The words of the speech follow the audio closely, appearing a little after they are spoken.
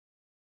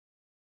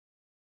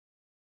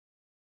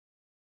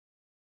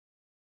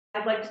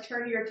I'd like to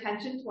turn your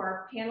attention to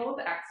our panel of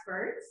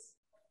experts.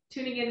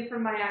 Tuning in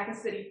from Myakka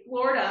City,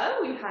 Florida,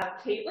 we have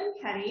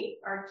Kenney,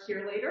 our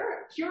curator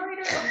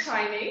of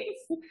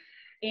primates,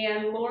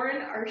 and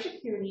Lauren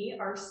Arshakuni,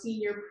 our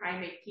senior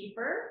primate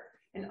keeper.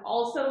 And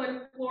also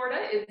in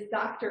Florida is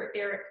Dr.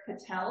 Erik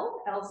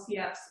Patel,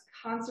 LCF's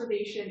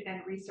Conservation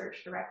and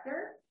Research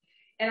Director.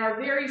 And our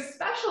very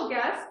special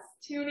guests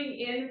tuning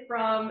in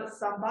from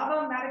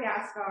Sambava,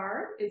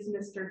 Madagascar is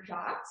Mr.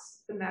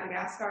 Joxe, the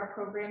Madagascar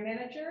Program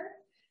Manager,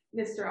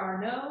 Mr.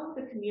 Arnaud,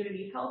 the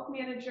Community Health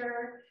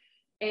Manager,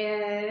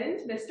 and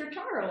Mr.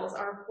 Charles,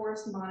 our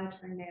Forest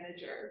Monitoring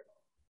Manager.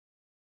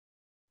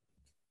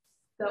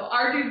 So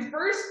our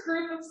diverse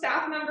group of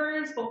staff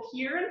members, both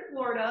here in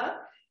Florida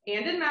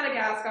and in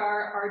Madagascar,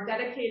 are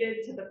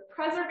dedicated to the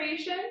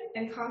preservation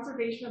and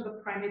conservation of the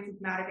primates of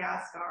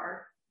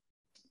Madagascar.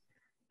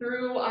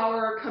 Through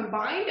our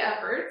combined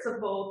efforts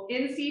of both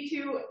in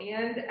situ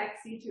and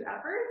ex situ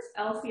efforts,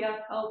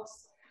 LCF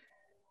hopes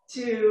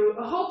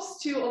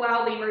to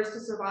allow lemurs to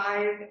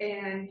survive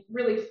and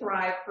really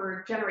thrive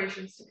for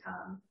generations to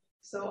come.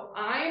 So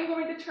I am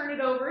going to turn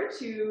it over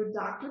to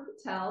Dr.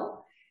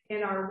 Patel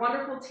and our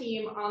wonderful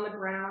team on the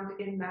ground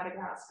in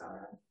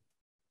Madagascar.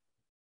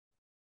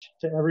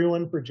 To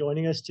everyone for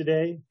joining us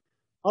today.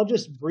 I'll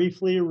just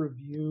briefly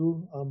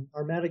review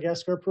our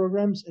Madagascar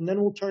programs, and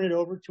then we'll turn it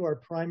over to our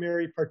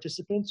primary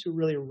participants who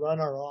really run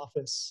our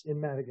office in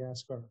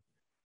Madagascar.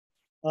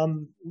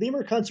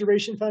 Lemur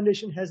Conservation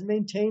Foundation has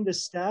maintained a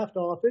staffed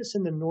office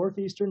in the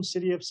northeastern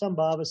city of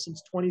Sambava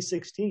since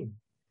 2016,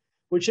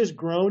 which has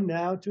grown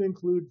now to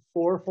include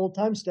 4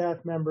 full-time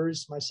staff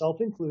members,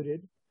 myself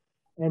included,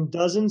 and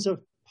dozens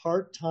of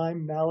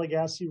part-time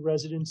Malagasy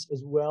residents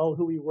as well,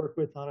 who we work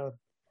with on a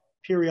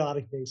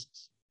periodic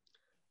basis.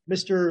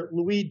 Mr.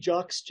 Louis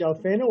Joxe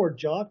Jaofeno, or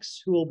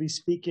Joxe, who will be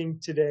speaking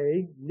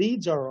today,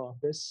 leads our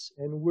office,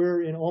 and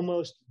we're in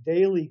almost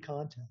daily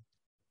contact.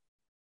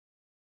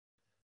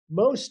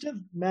 Most of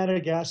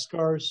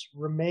Madagascar's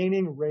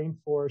remaining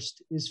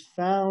rainforest is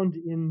found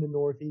in the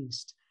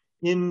northeast,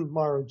 in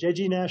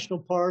Marojeji National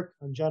Park,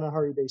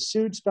 Anjanahary Bay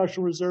Sud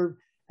Special Reserve,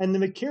 and the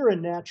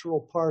Myakka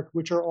Natural Park,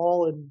 which are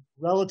all in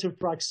relative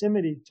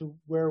proximity to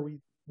where we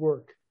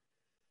work.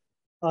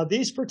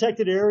 These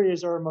protected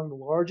areas are among the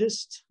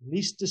largest,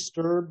 least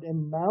disturbed,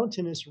 and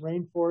mountainous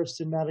rainforests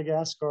in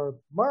Madagascar.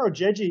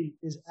 Marojeji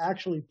is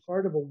actually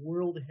part of a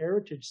World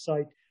Heritage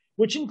Site,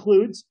 which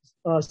includes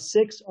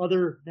 6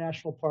 other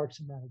national parks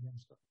in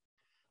Madagascar.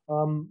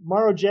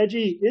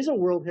 Marojeji is a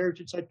World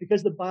Heritage Site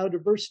because the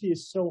biodiversity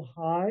is so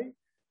high,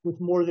 with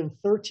more than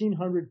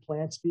 1,300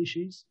 plant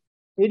species,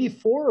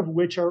 84 of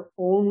which are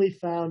only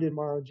found in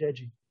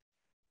Marojeji.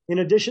 In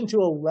addition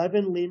to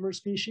 11 lemur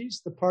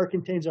species, the park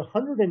contains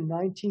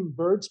 119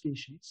 bird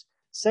species,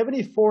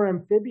 74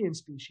 amphibian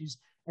species,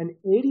 and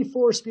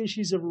 84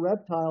 species of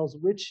reptiles,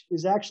 which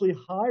is actually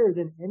higher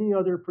than any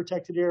other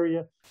protected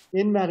area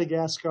in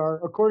Madagascar,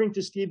 according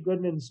to Steve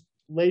Goodman's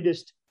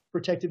latest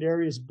Protected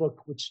Areas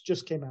book, which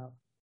just came out.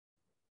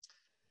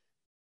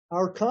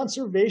 Our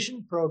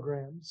conservation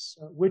programs,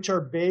 which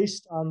are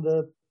based on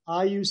the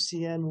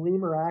IUCN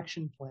Lemur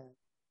Action Plan,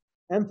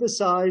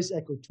 emphasize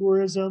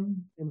ecotourism,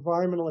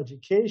 environmental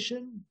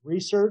education,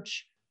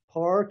 research,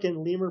 park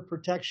and lemur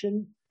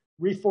protection,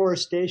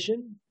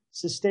 reforestation,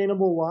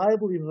 sustainable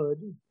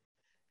livelihood,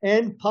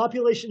 and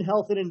population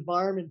health and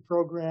environment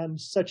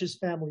programs such as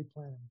family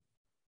planning.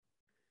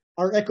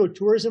 Our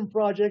ecotourism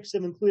projects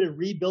have included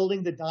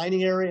rebuilding the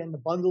dining area and the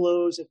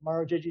bungalows at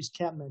Marojeji's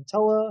Camp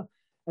Mantella,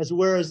 as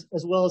well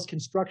as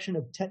construction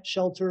of tent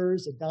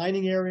shelters, a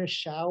dining area,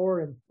 shower,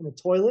 and a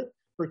toilet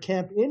for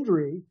Camp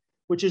Indri,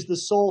 which is the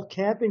sole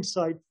camping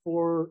site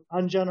for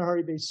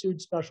Anjanahary Bay Sud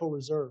Special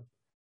Reserve.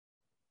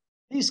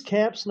 These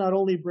camps not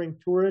only bring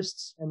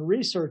tourists and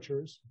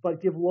researchers,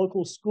 but give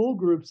local school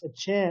groups a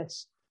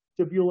chance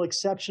to view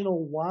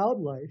exceptional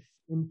wildlife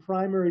in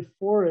primary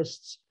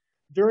forests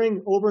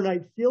during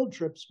overnight field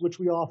trips, which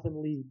we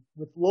often lead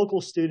with local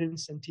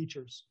students and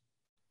teachers.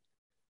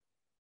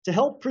 To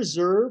help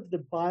preserve the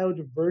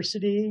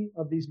biodiversity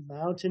of these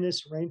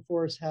mountainous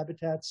rainforest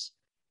habitats,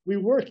 we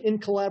work in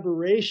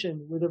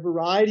collaboration with a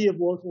variety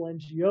of local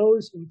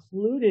NGOs,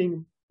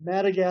 including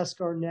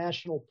Madagascar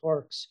National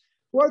Parks,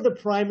 who are the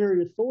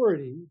primary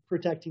authority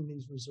protecting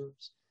these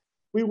reserves.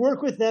 We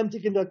work with them to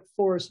conduct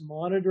forest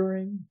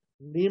monitoring,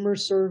 lemur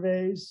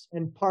surveys,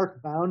 and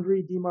park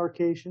boundary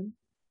demarcation.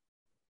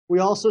 We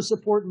also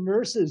support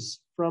nurses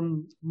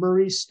from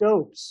Murray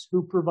Stopes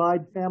who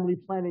provide family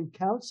planning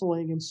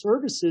counseling and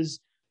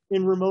services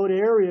in remote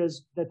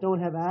areas that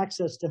don't have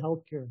access to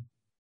healthcare.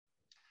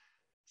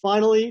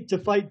 Finally, to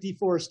fight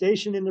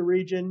deforestation in the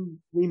region,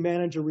 we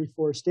manage a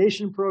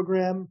reforestation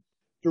program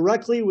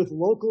directly with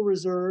local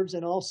reserves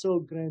and also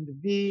Grand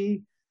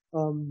V,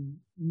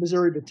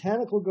 Missouri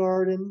Botanical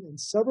Garden, and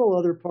several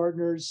other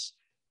partners.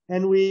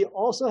 And we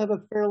also have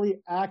a fairly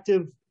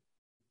active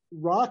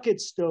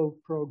rocket stove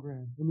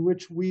program in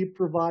which we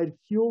provide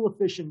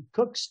fuel-efficient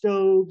cook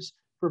stoves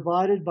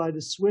provided by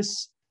the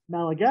Swiss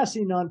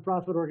Malagasy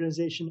nonprofit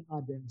organization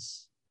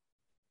ADES.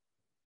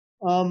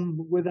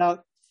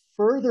 Without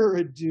further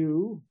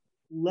ado,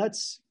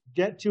 let's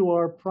get to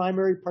our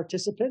primary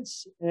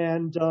participants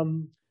and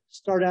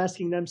start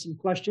asking them some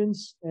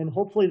questions, and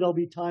hopefully there'll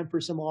be time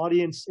for some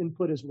audience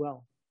input as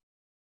well.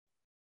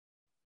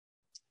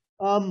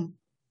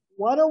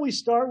 Why don't we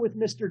start with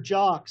Mr.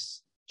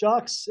 Joxe?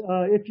 Joxe,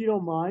 if you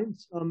don't mind,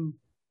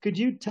 could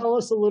you tell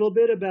us a little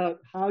bit about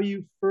how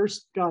you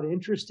first got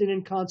interested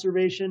in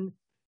conservation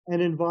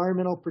and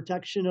environmental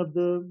protection of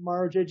the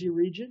Marojejy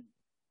region?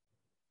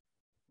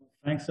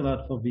 Thanks a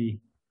lot for the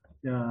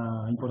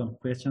important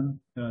question,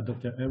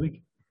 Dr.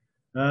 Erik.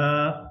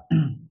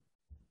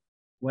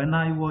 When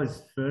I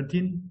was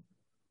 13,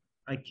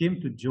 I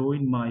came to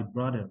join my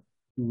brother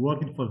who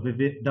worked for the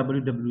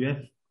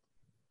WWF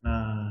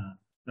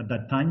at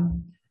that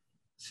time.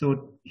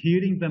 So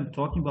hearing them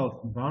talking about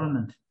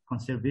environment,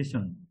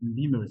 conservation,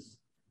 lemurs,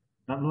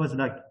 that was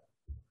like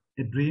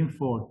a dream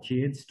for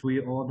kids to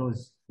hear all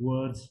those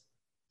words.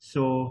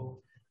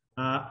 So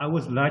I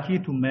was lucky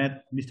to meet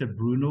Mr.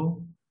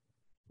 Bruno,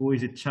 who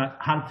is a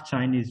half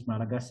Chinese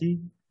Malagasy,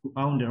 who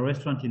owned a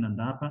restaurant in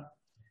Andapa.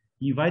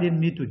 He invited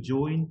me to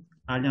join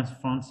Alliance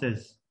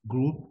Française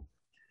group.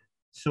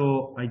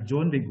 So I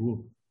joined the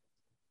group.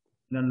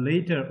 Then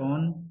later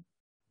on,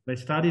 I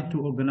started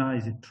to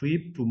organize a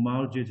trip to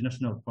Marojejy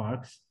National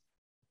Parks.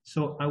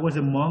 So I was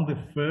among the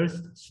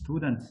first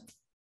student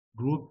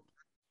group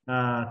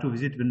to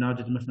visit the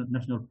Marojejy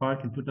National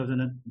Park in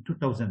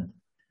 2000.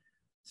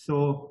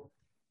 So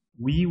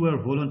we were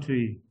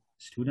voluntary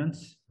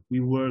students. We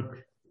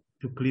work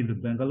to clean the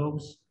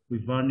bungalows. We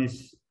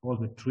varnish all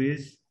the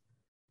trees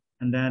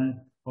and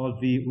then all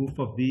the roof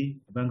of the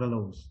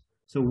bungalows.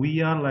 So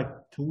we are like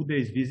 2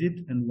 days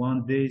visit and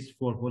 1 day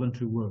for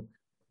voluntary work.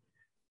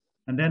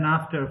 And then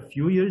after a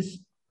few years,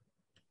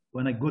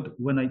 when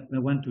I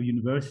went to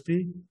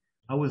university,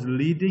 I was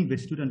leading the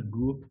student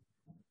group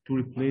to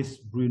replace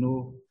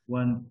Bruno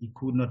when he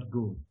could not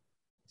go.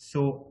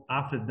 So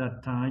after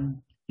that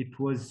time, it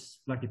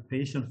was like a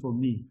passion for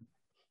me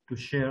to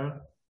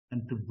share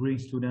and to bring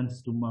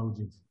students to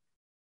Marojejy.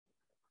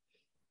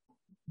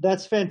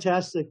 That's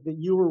fantastic that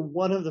you were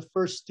one of the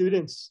first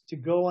students to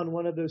go on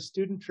one of those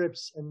student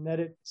trips, and that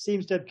it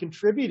seems to have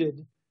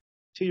contributed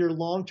to your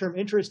long-term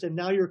interest and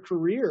now your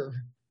career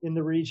in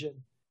the region.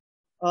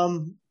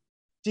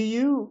 Do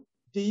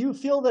you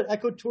feel that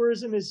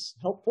ecotourism is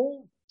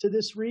helpful to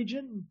this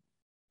region?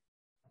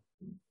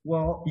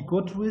 Well,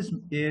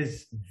 ecotourism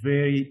is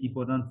very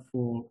important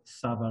for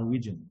Sava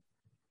region.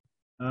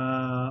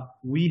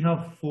 We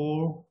have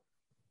four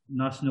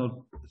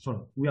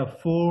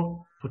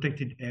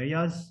protected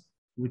areas,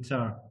 which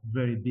are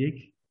very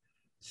big.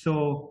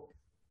 So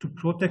to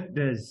protect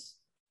these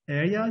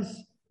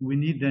areas, we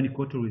need then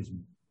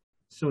ecotourism.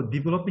 So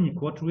developing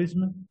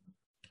ecotourism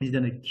is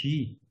then a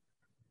key,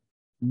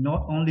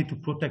 not only to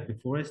protect the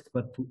forest,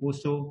 but to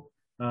also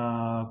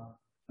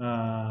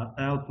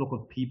help local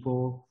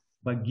people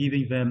by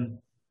giving them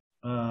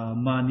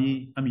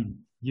money,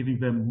 giving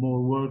them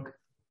more work,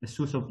 a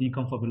source of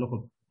income for the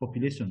local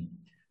population.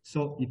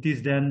 So it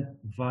is then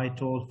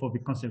vital for the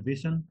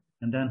conservation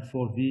and then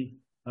for the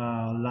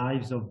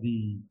lives of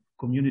the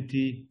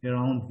community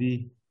around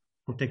the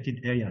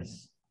protected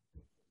areas.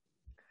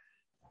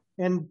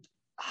 And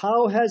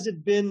how has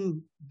it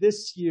been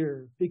this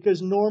year?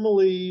 Because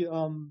normally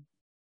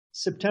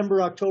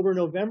September, October,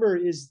 November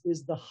is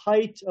the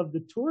height of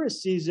the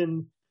tourist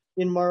season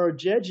in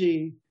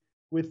Marojejy,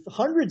 with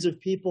hundreds of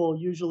people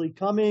usually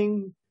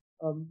coming.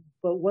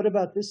 But what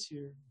about this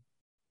year?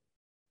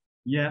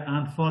 Yeah,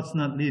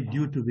 unfortunately,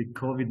 due to the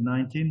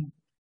COVID-19,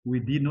 we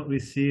did not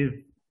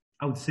receive,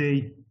 I would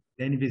say,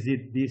 any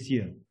visit this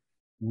year.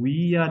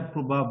 We had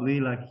probably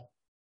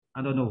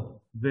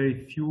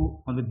very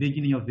few on the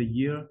beginning of the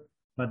year,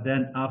 but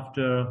then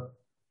after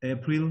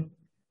April,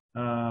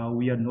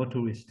 we had no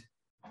tourists.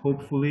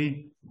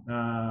 Hopefully,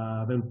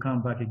 they will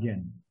come back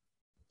again.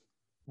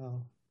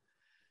 Oh.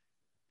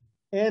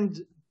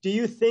 And do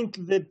you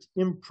think that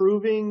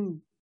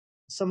improving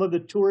some of the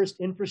tourist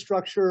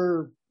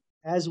infrastructure,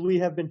 as we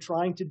have been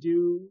trying to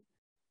do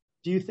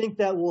you think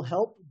that will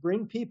help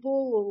bring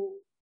people?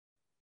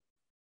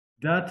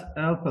 That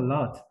help a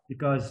lot,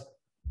 because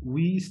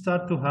we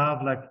start to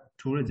have like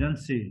tour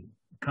agency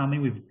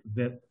coming with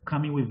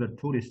the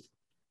tourists,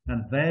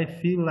 and they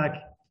feel like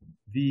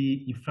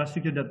the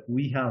infrastructure that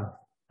we have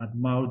at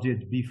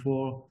Marojejy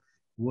before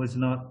was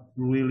not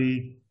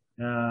really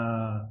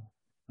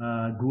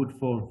good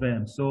for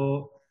them.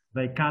 So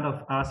they kind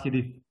of asked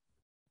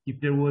if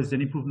there was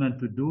an improvement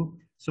to do.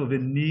 So the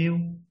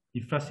new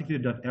infrastructure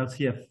that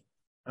LCF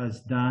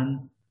has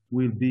done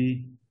will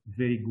be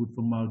very good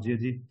for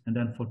Marojejy and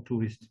then for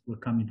tourists who are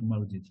coming to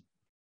Marojejy.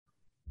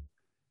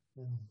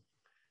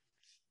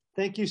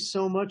 Thank you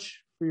so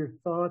much for your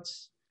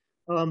thoughts.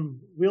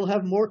 We'll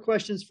have more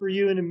questions for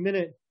you in a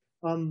minute,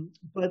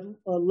 but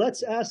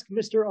let's ask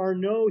Mr.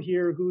 Arnaud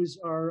here, who's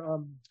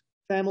our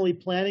family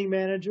planning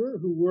manager,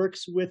 who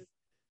works with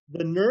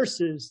the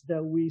nurses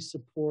that we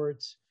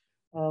support.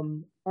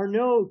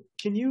 Arnaud,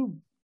 can you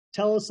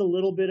tell us a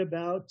little bit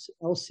about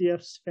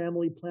LCF's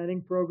family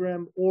planning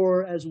program,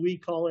 or as we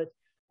call it,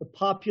 the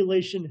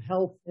population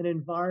health and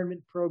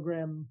environment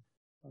program.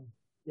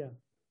 Yeah.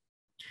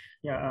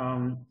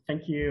 Yeah,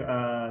 thank you,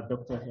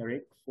 Dr.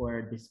 Erik,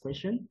 for this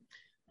question.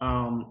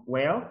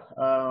 Lemur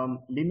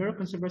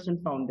Conservation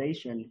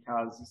Foundation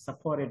has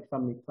supported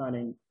family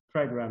planning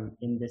program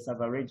in the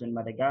Sava region,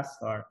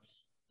 Madagascar,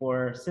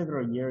 for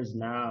several years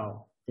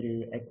now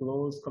through a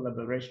close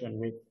collaboration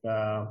with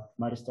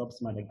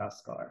Maristops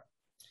Madagascar.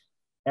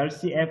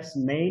 LCF's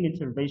main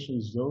intervention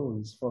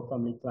zones for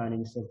family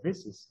planning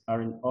services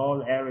are in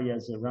all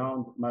areas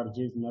around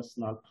Margis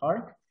National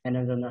Park and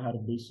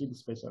Harisaina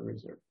Special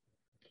Reserve.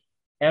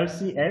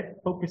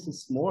 LCF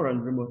focuses more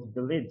on remote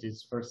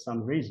villages for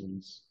some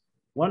reasons,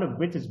 one of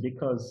which is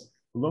because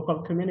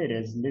local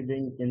communities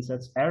living in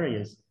such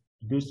areas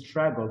do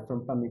struggle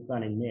from family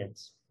planning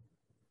needs.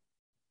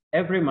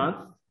 Every month,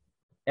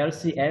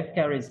 LCF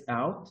carries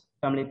out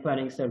family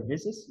planning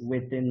services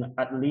within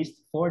at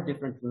least 4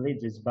 different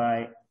villages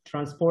by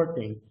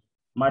transporting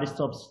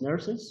Maristops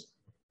nurses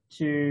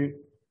to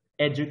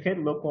educate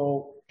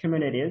local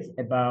communities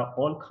about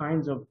all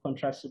kinds of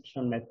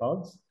contraception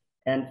methods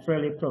and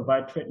freely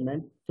provide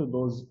treatment to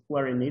those who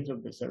are in need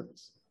of the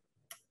service.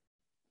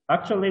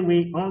 Actually,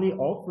 we only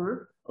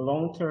offer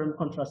long-term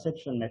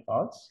contraception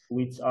methods,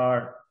 which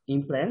are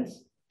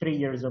implants, 3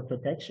 years of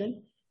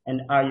protection,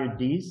 and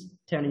IUDs,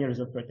 10 years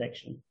of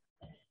protection.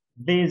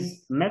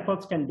 These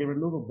methods can be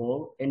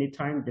removable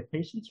anytime the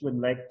patients would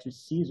like to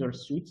cease or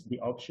switch the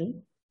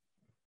option.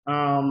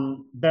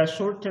 The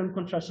short-term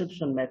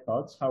contraception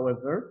methods,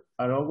 however,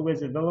 are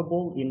always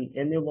available in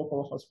any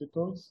local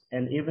hospitals,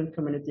 and even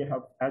community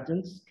health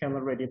agents can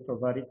already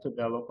provide it to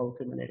the local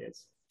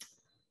communities.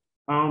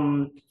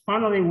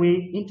 Finally,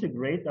 we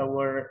integrate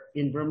our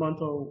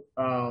environmental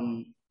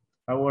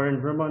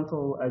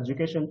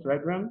education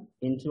program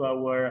into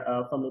our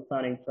family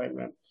planning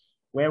program,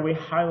 where we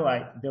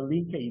highlight the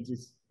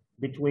linkages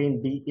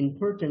between the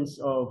importance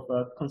of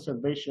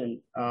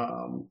conservation,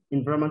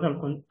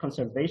 environmental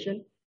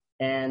conservation,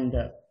 and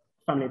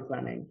family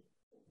planning.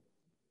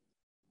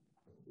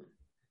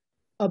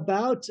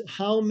 About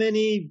how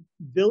many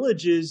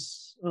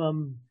villages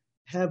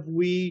have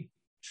we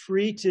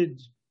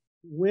treated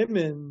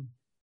women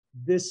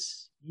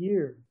this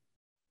year?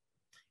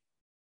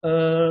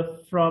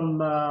 From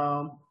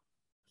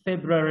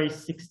February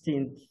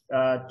 16th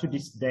to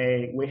this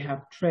day, we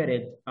have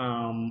treated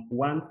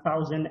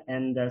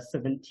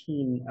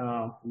 1,017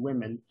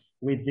 women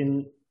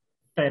within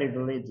 30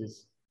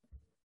 villages.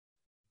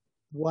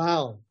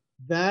 Wow,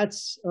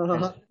 that's,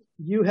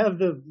 you have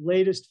the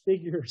latest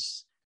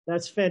figures.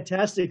 That's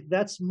fantastic.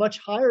 That's much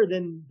higher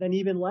than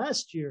even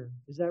last year.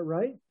 Is that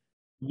right?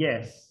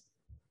 Yes,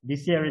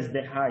 this year is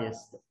the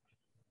highest.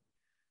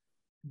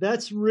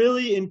 That's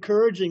really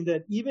encouraging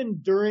that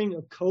even during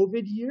a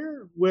COVID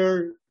year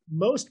where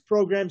most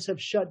programs have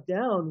shut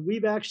down,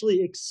 we've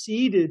actually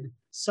exceeded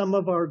some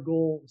of our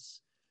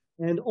goals.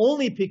 And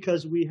only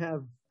because we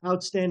have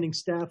outstanding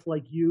staff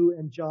like you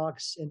and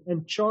Joxe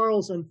and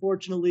Charles,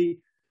 unfortunately,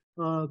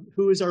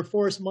 who is our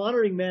forest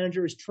monitoring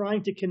manager, is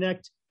trying to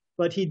connect,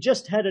 but he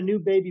just had a new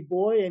baby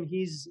boy and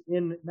he's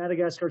in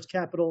Madagascar's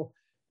capital,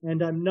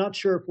 and I'm not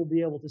sure if we'll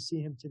be able to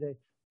see him today.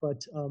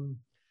 But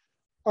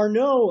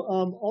Arnaud,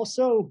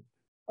 also,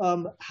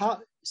 how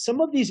some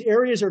of these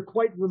areas are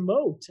quite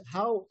remote.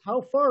 How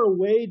far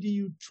away do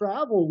you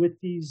travel with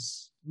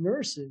these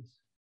nurses?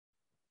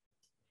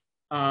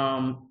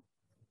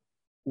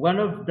 One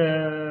of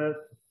the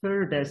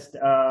furthest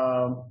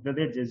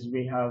villages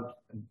we have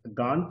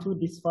gone to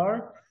this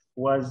far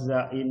was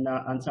in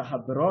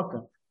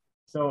Ansahabroka.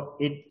 So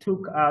it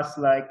took us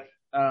like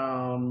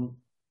 2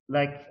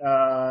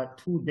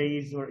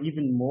 days or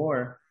even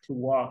more to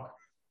walk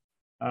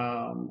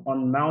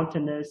on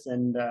mountainous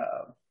and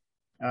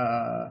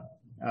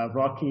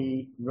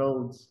rocky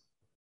roads.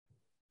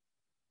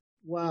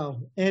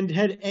 Wow. And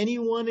had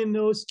anyone in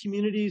those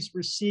communities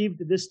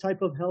received this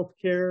type of health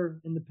care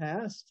in the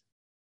past?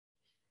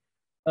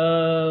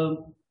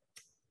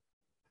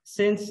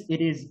 Since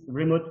it is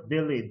remote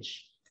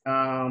village,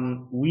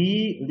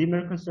 we,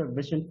 Lemur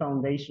Conservation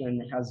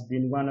Foundation, has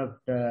been one of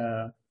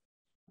the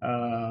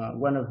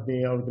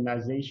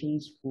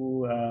organizations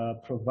who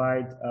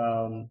provide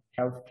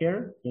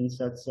healthcare in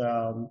such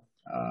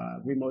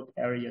remote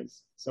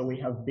areas. So we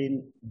have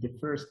been the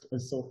first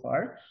so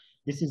far.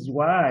 This is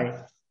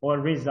why our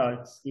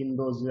results in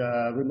those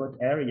remote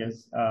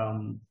areas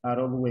are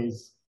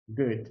always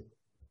good.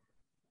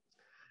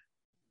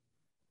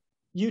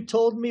 You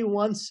told me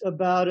once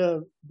about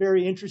a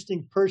very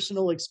interesting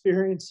personal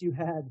experience you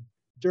had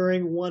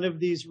during one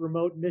of these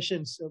remote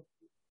missions. So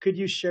could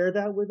you share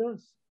that with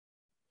us?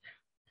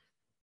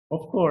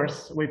 Of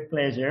course, with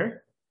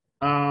pleasure.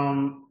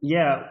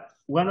 Yeah,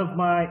 one of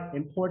my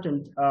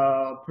important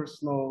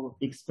personal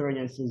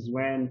experiences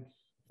when,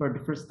 for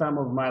the first time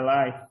of my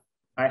life,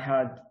 I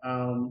had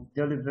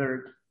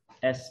delivered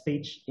a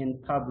speech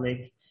in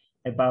public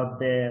about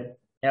the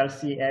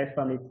LCF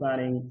family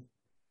planning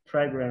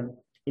program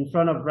in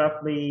front of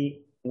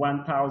roughly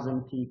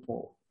 1,000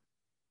 people.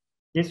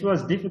 This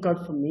was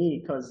difficult for me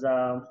because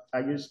I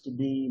used to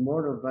be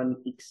more of an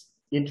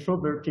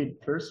introverted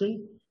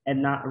person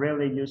and not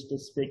really used to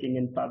speaking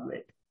in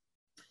public.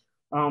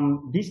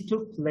 This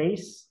took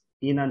place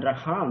in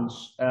Andrahanj,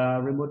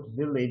 a remote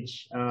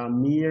village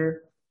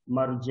near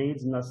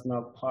Marojejy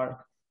National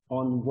Park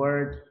on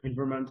World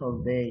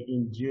Environmental Day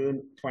in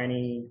June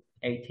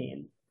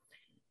 2018.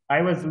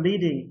 I was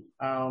leading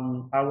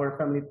our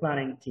family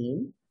planning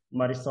team,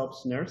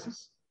 Marisops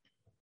nurses.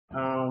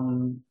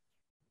 In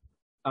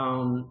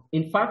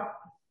fact,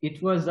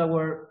 it was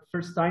our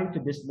first time to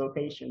this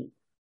location.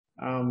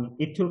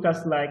 It took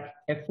us like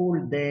a full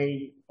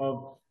day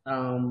of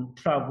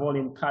travel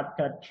in cat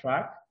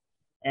track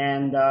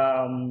and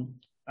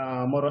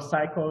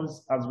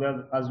motorcycles as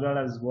well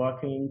as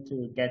walking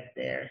to get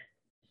there.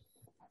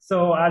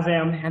 So as I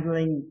am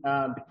handling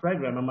the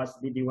program, I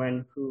must be the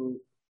one who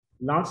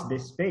launched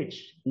this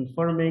page,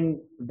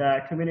 informing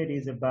the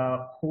communities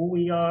about who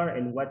we are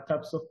and what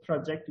types of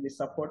projects we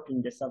support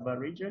in the Sava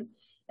region,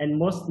 and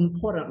most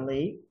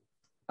importantly,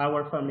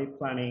 our family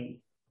planning.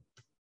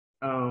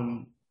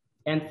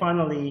 And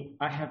finally,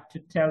 I have to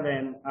tell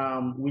them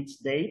which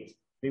date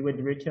we would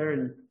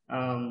return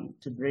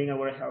to bring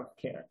our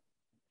healthcare.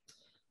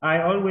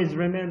 I always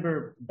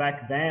remember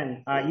back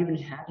then, I even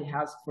had to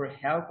ask for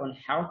help on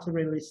how to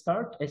really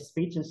start a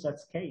speech in such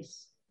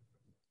case.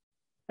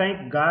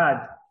 Thank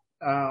God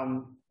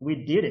we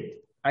did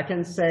it. I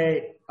can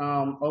say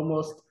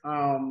almost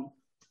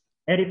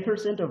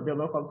 80% of the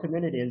local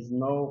communities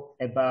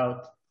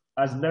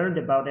has learned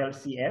about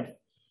LCF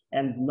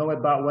and know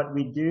about what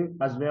we do,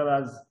 as well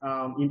as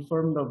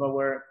informed of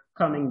our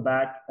coming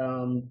back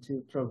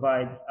to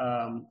provide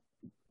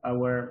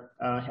our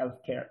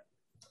healthcare.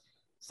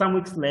 Some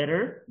weeks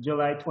later,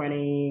 July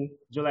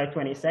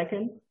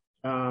 22nd,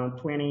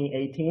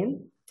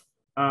 2018,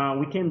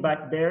 we came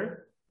back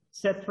there.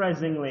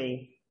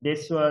 Surprisingly,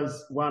 this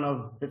was one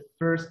of the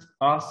first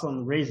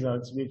awesome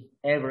results we've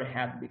ever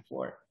had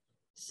before.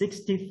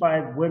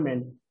 65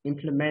 women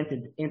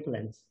implemented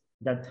implants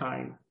that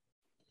time.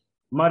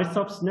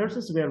 Marisops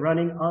nurses were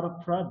running out of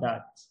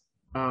products.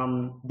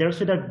 There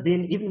should have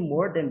been even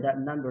more than that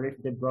number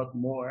if they brought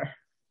more.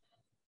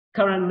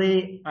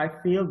 Currently, I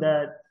feel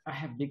that I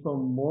have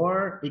become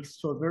more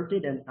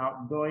extroverted and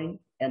outgoing,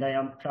 and I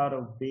am proud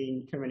of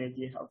being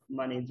community health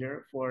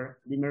manager for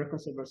the Lemur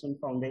Conservation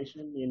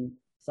Foundation in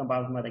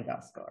Sambal,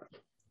 Madagascar.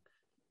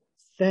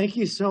 Thank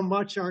you so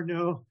much,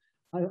 Arnaud.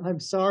 I'm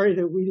sorry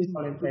that we didn't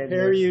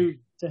prepare you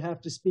to have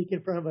to speak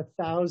in front of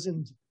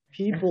 1,000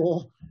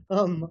 people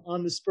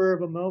on the spur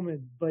of a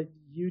moment, but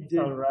you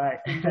did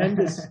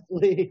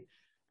tremendously.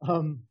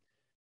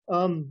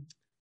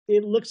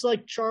 It looks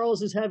like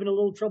Charles is having a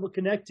little trouble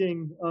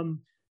connecting.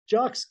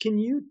 Joxe, can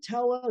you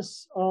tell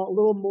us a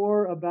little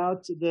more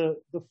about the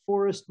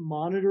forest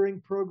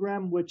monitoring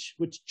program which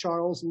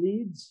Charles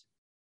leads?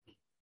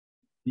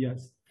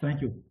 Yes,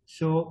 thank you.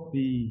 So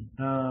the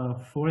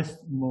forest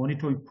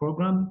monitoring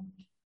program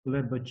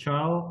led by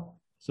Charles.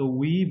 So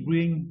we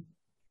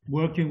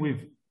working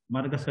with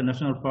Madagascar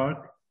National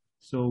Park.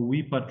 So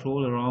we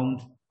patrol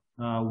around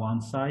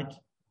one site,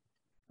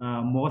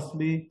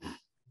 mostly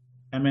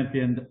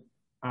MNP and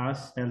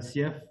us,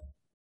 LCF,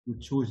 we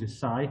choose a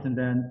site and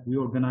then we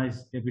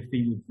organize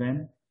everything with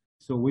them.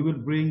 So we will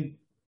bring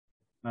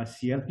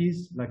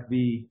CLPs, like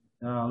the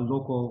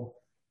local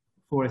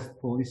forest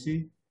police,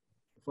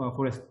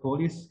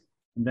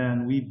 and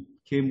then we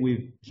came with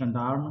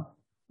gendarme,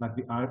 like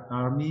the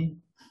army.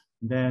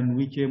 Then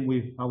we came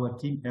with our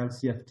team,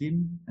 LCF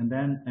team, and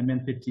then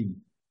MNP team.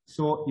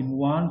 So in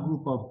one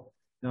group of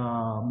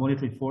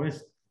monitoring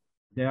forest,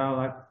 there are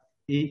like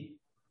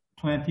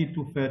 20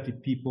 to 30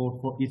 people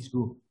for each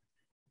group.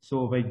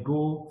 So they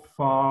go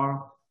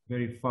far,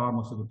 very far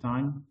most of the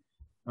time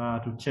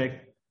to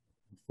check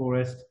the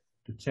forest,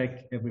 to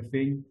check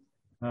everything,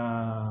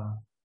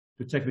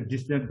 to check the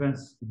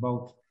disturbance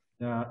about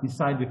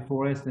inside the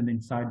forest and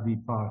inside the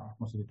park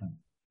most of the time.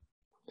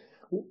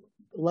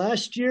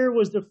 Last year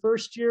was the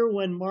first year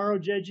when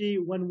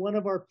when one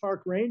of our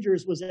park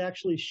rangers was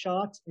actually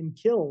shot and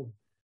killed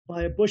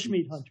by a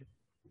bushmeat hunter.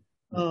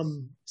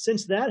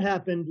 Since that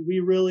happened, we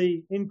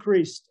really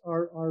increased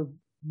our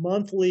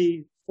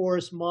monthly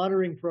forest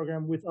monitoring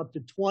program with up to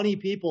 20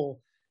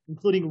 people,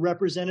 including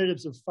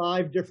representatives of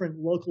 5 different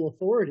local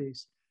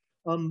authorities.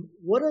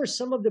 What are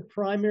some of the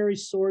primary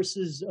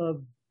sources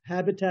of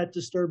habitat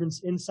disturbance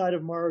inside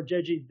of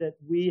Marojejy that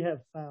we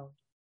have found?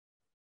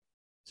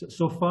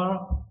 So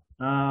far,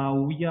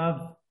 we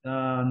have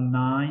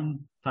 9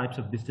 types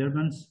of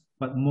disturbance,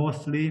 but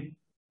mostly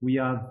we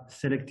have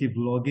selective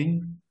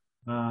logging,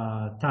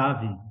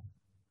 TAVI,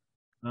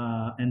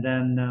 and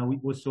then we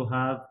also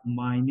have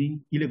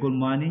mining, illegal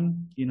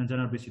mining in a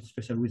general basis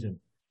special reserve.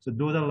 So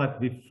those are like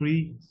the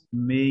 3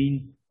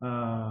 main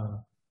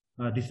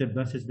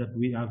disturbances that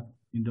we have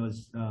in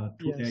those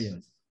 2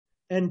 areas.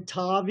 And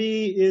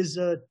TAVI is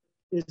a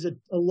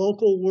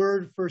local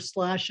word for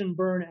slash and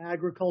burn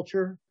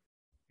agriculture?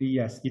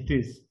 Yes, it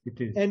is.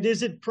 It is. And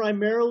is it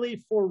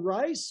primarily for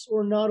rice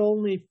or not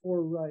only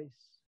for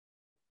rice?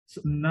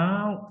 So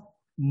now,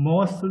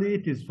 mostly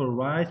it is for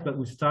rice, but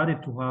we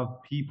started to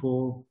have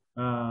people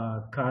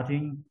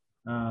cutting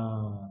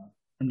and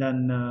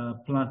then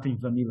planting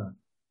vanilla.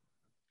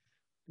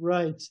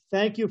 Right.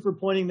 Thank you for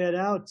pointing that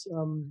out,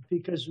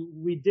 because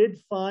we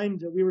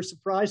were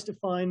surprised to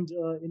find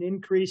an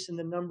increase in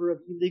the number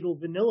of illegal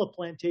vanilla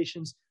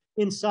plantations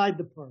inside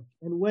the park.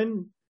 And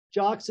when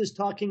Joxe is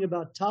talking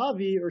about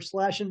Tavi or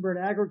slash and burn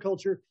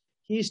agriculture,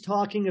 he's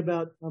talking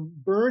about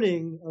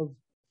burning of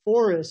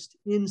forest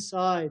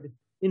inside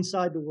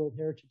the World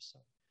Heritage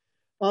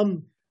Site.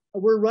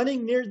 We're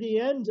running near the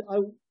end.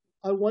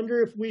 I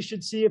wonder if we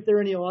should see if there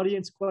are any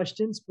audience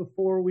questions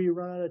before we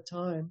run out of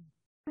time.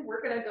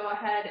 We're going to go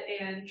ahead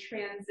and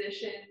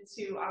transition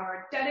to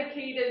our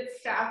dedicated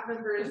staff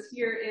members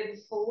here in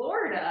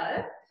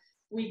Florida.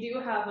 We do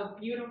have a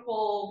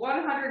beautiful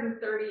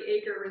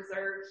 130-acre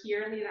reserve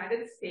here in the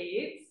United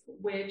States,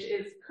 which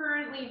is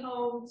currently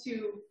home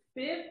to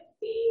 50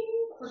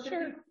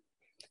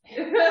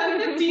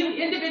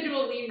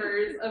 individual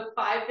lemurs of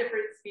 5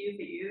 different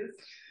species.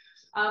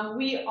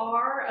 We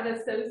are an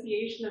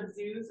association of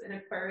zoos and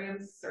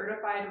aquariums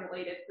certified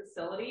related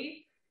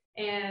facility.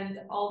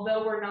 And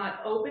although we're not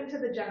open to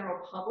the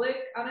general public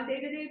on a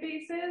day-to-day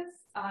basis,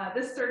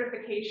 this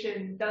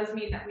certification does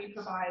mean that we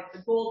provide the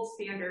gold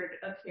standard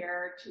of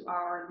care to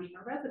our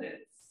lemur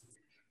residents.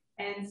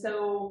 And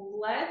so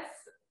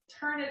let's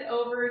turn it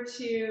over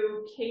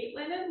to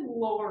Caitlin and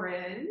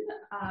Lauren.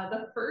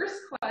 The first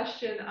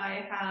question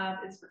I have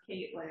is for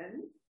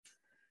Caitlin.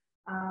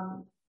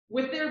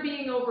 With there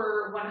being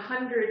over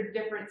 100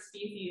 different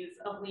species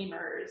of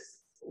lemurs,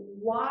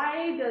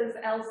 why does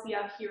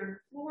LCF here in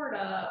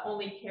Florida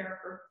only care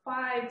for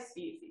 5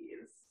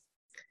 species?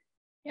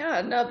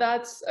 Yeah, no,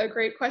 that's a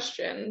great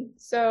question.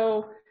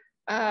 So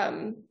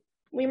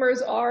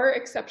lemurs are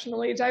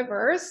exceptionally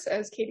diverse.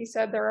 As Katie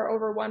said, there are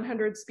over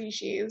 100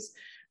 species.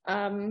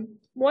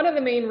 One of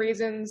the main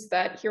reasons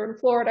that here in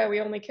Florida we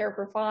only care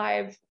for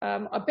 5,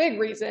 a big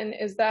reason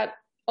is that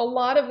a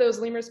lot of those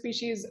lemur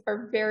species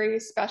are very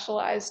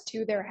specialized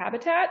to their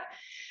habitat.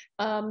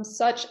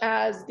 Such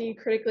as the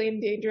critically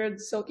endangered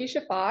silky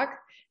shafak,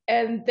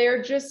 and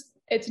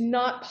it's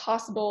not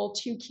possible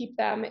to keep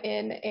them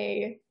in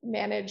a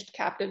managed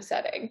captive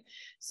setting.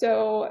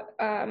 So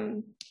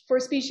for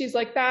species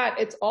like that,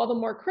 it's all the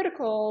more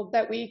critical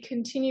that we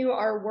continue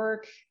our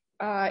work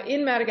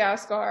in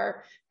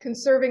Madagascar,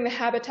 conserving the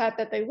habitat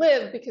that they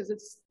live, because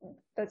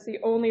that's the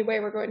only way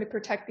we're going to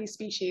protect these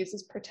species,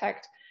 is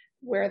protect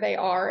where they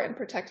are and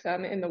protect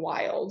them in the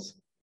wild.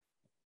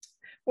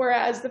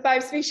 Whereas the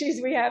 5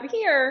 species we have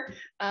here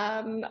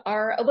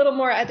are a little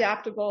more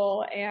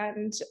adaptable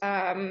and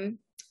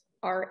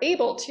are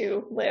able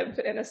to live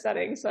in a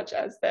setting such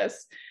as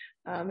this,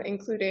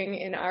 including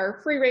in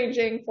our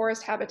free-ranging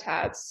forest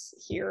habitats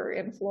here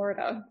in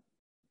Florida.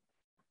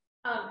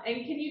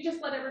 And can you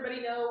just let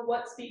everybody know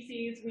what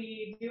species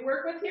we do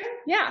work with here?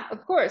 Yeah,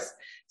 of course.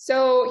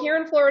 So here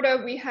in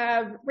Florida, we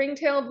have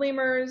ring-tailed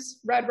lemurs,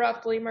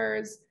 red-ruffed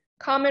lemurs,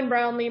 common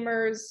brown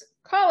lemurs,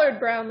 collared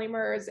brown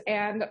lemurs,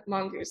 and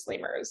mongoose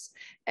lemurs.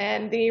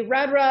 And the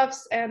red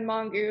ruffs and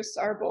mongoose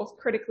are both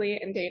critically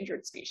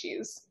endangered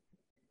species.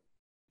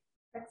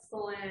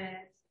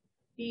 Excellent.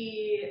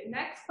 The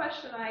next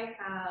question I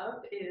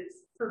have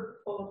is for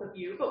both of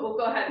you, but we'll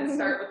go ahead and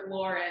start with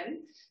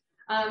Lauren.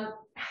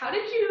 How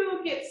did you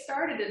get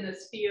started in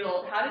this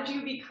field? How did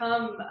you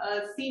become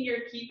a senior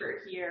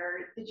keeper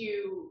here? Did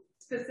you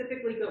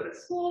specifically go to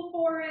school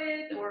for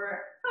it,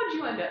 or how did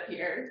you end up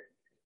here?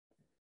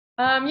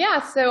 Yeah,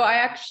 so I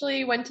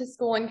actually went to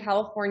school in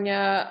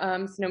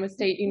California, Sonoma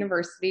State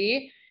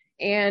University,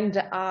 and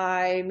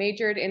I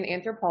majored in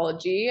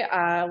anthropology.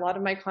 A lot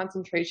of my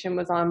concentration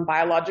was on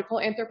biological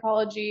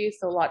anthropology,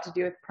 so a lot to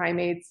do with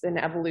primates and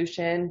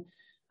evolution,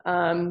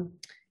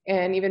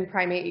 and even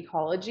primate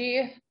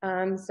ecology.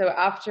 So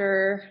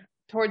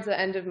towards the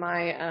end of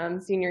my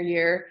senior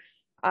year,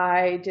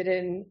 I did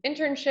an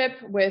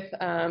internship with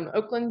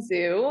Oakland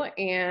Zoo,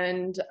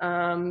 and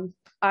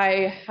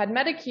I had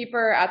met a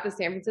keeper at the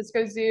San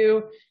Francisco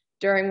Zoo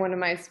during one of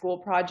my school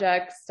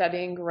projects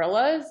studying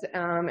gorillas.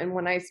 And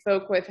when I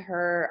spoke with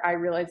her, I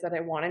realized that I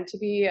wanted to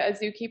be a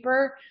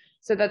zookeeper.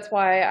 So that's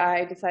why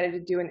I decided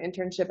to do an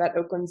internship at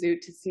Oakland Zoo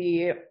to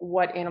see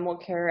what animal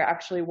care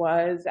actually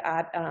was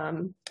at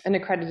an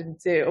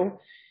accredited zoo.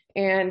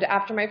 And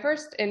after my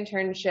first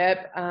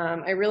internship,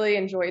 I really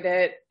enjoyed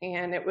it.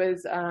 And it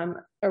was a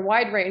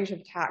wide range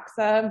of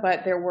taxa,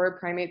 but there were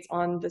primates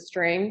on the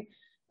string.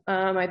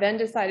 I then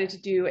decided to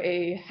do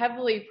a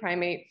heavily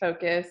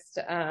primate-focused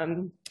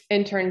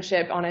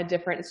internship on a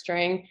different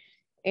string.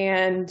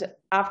 And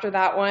after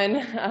that one,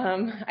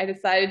 I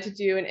decided to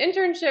do an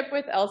internship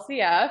with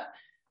LCF.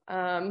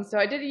 So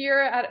I did a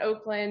year at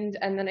Oakland,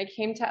 and then I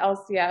came to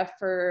LCF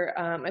for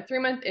a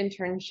 3-month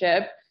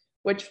internship,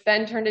 which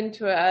then turned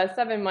into a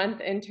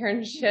 7-month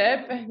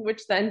internship,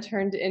 which then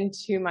turned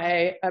into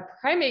a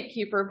primate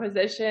keeper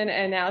position,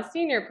 and now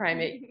senior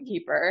primate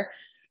keeper.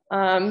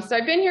 So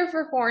I've been here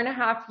for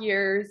 4.5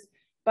 years,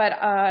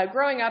 but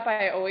growing up,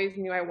 I always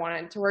knew I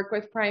wanted to work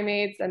with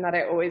primates and that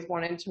I always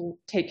wanted to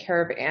take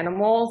care of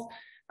animals.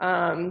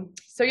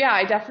 So yeah,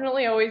 I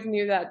definitely always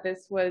knew that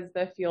this was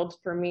the field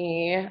for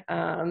me.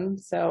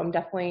 So I'm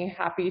definitely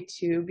happy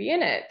to be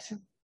in it.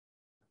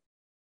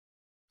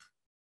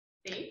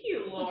 Thank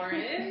you,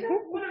 Lauren.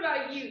 What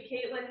about you,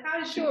 Caitlin? How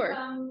did you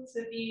come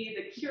to be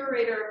the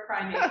curator of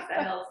primates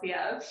at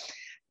LCF?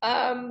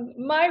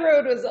 My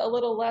road was a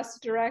little less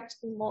direct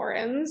than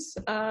Lauren's.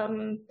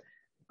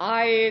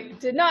 I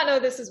did not know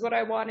this is what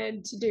I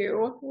wanted to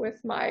do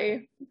with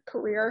my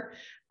career.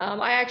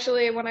 I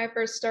actually, when I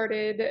first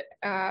started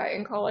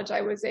in college, I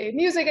was a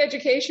music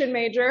education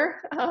major,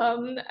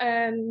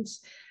 and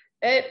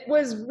it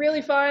was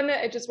really fun.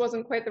 It just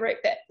wasn't quite the right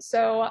fit.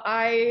 So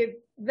I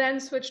then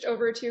switched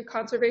over to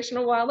conservation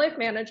and wildlife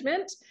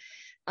management.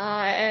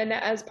 And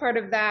as part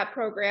of that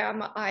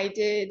program, I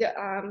did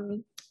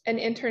an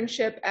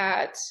internship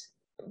at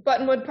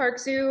Buttonwood Park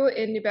Zoo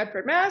in New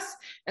Bedford, Mass.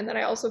 And then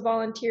I also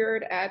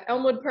volunteered at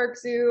Elmwood Park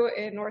Zoo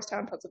in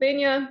Norristown,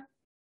 Pennsylvania.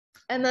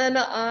 And then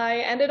I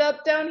ended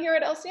up down here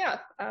at LCF.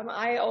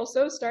 I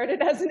also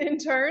started as an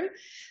intern,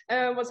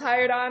 was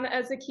hired on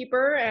as a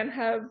keeper, and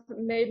have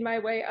made my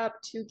way up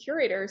to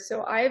curator.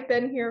 So I've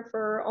been here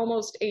for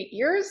almost 8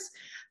 years.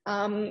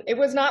 It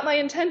was not my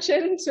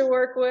intention to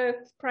work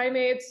with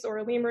primates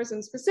or lemurs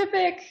in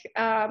specific,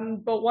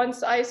 but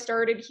once I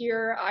started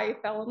here, I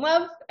fell in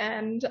love,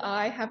 and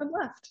I haven't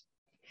left.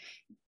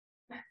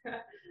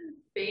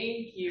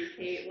 Thank you,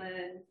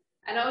 Caitlin.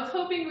 And I was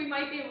hoping we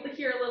might be able to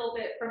hear a little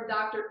bit from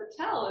Dr.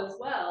 Patel as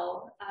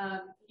well.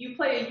 You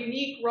play a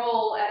unique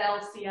role at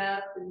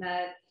LCF in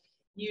that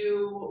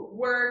you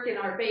work and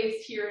are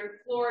based here in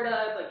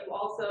Florida, but you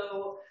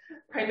also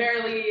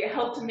primarily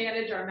help to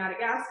manage our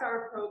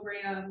Madagascar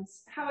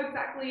programs. How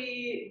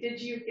exactly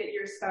did you get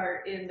your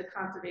start in the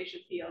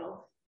conservation field?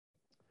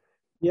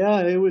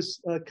 Yeah, it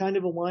was kind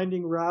of a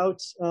winding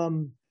route.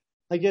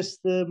 I guess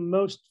the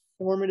most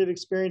formative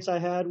experience I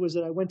had was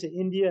that I went to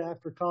India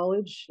after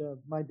college.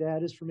 My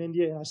dad is from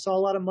India, and I saw a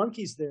lot of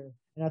monkeys there,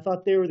 and I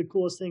thought they were the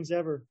coolest things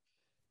ever.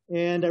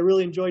 And I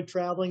really enjoyed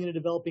traveling in a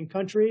developing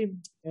country.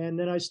 And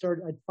then I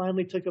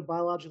finally took a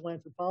biological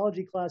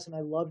anthropology class, and I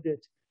loved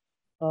it.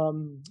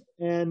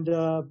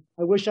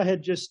 I wish I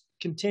had just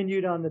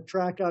continued on the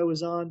track I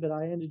was on, but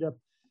I ended up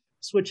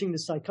switching to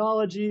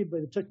psychology,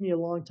 but it took me a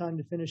long time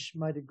to finish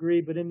my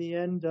degree. But in the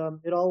end,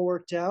 it all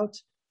worked out.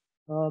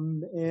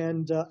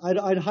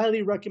 I'd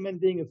highly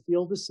recommend being a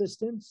field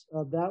assistant.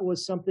 That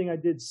was something I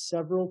did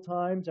several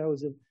times. I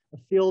was a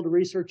field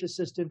research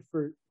assistant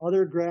for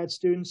other grad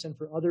students and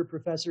for other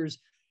professors.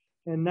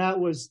 And that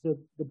was the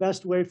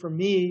best way for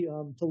me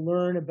to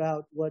learn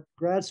about what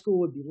grad school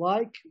would be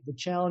like, the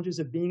challenges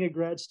of being a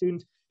grad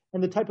student,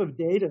 and the type of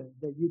data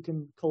that you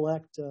can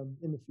collect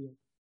in the field.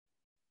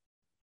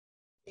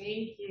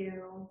 Thank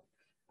you.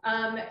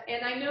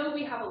 And I know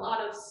we have a lot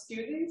of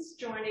students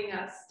joining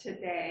us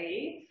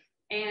today.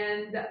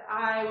 And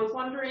I was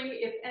wondering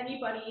if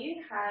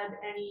anybody had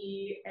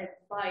any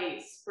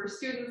advice for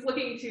students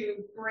looking to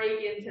break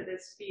into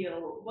this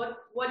field.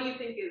 What do you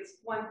think is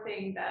one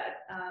thing that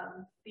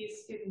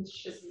these students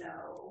should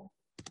know?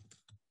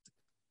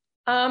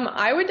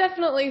 I would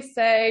definitely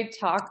say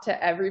talk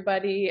to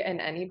everybody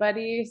and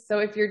anybody. So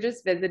if you're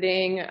just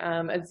visiting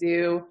a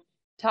zoo,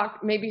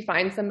 maybe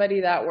find somebody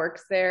that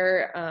works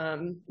there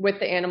with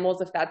the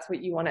animals if that's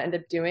what you want to end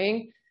up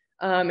doing,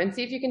 and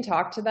see if you can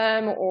talk to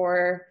them,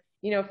 or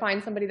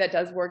find somebody that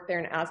does work there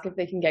and ask if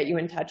they can get you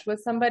in touch with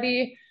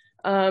somebody.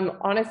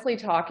 Honestly,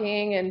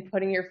 talking and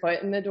putting your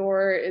foot in the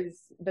door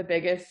is the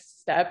biggest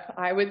step,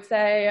 I would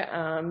say.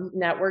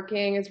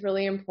 Networking is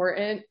really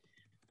important,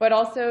 but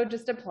also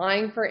just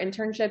applying for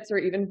internships or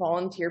even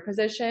volunteer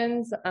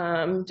positions,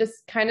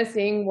 just kind of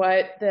seeing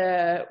what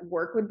the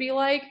work would be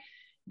like,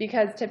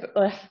 because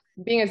typically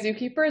being a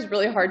zookeeper is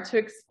really hard to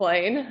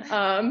explain.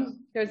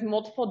 There's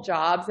multiple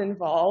jobs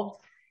involved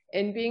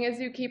in being a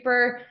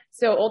zookeeper.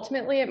 So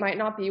ultimately it might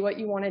not be what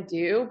you want to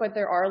do, but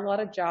there are a lot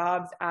of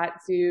jobs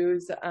at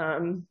zoos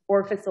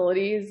or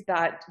facilities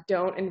that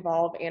don't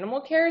involve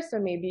animal care. So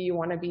maybe you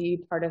want to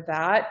be part of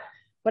that.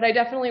 But I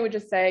definitely would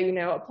just say,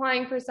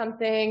 applying for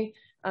something,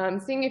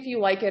 seeing if you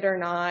like it or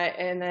not,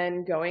 and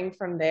then going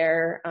from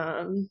there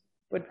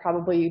would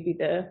probably be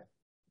the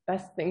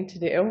best thing to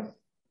do.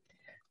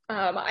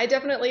 I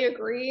definitely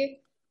agree.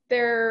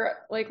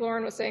 Like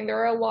Lauren was saying, there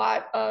are a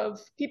lot of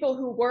people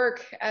who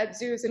work at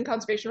zoos and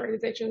conservation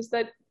organizations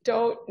that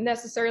don't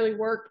necessarily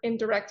work in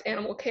direct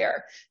animal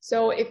care.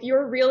 So if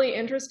you're really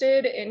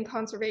interested in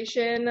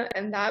conservation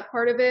and that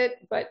part of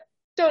it, but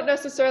don't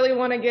necessarily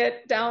want to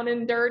get down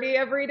and dirty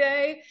every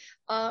day,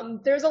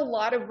 there's a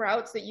lot of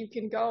routes that you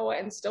can go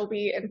and still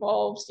be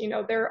involved.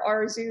 There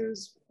are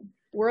zoos.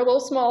 We're a little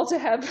small to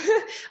have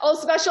all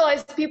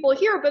specialized people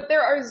here, but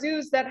there are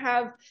zoos that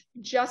have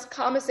just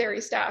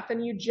commissary staff,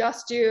 and you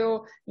just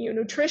do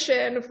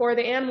nutrition for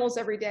the animals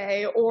every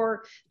day.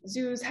 Or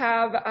zoos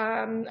have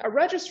a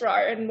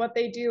registrar, and what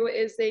they do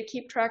is they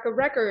keep track of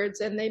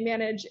records and they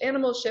manage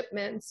animal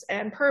shipments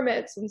and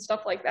permits and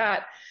stuff like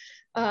that.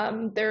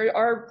 There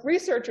are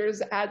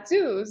researchers at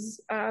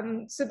zoos.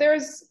 So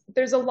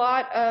there's a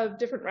lot of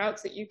different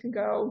routes that you can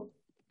go.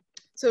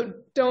 So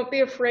don't be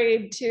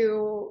afraid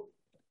to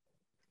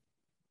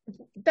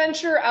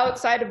venture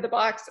outside of the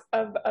box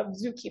of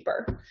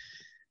zookeeper.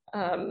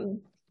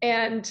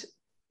 And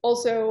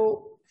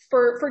also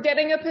for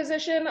getting a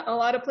position, a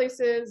lot of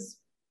places,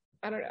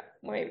 I don't know,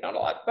 maybe not a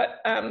lot,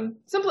 but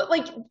simply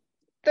like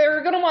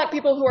they're going to want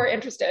people who are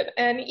interested.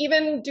 And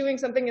even doing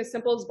something as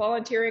simple as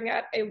volunteering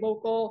at a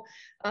local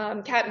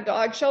cat and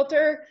dog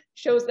shelter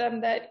shows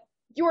them that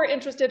you are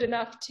interested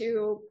enough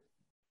to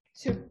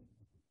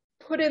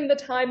put in the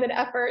time and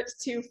effort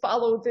to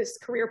follow this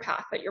career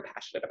path that you're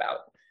passionate about.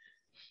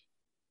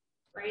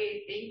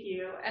 Great, thank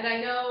you. And I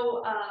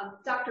know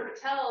Dr.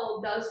 Patel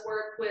does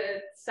work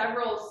with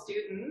several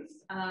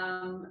students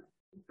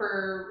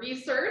for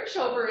research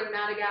over in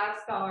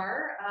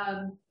Madagascar.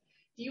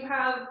 Do you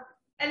have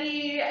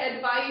any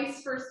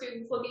advice for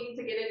students looking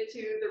to get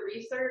into the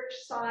research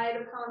side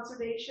of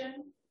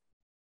conservation?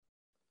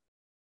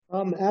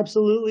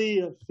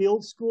 Absolutely.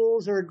 Field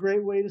schools are a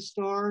great way to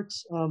start.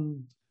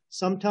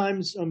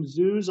 Sometimes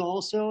zoos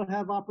also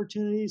have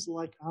opportunities,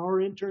 like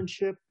our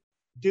internship.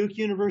 Duke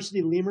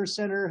University Lemur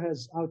Center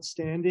has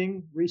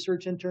outstanding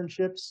research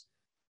internships.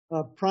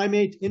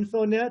 Primate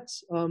Infonet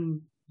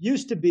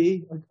used to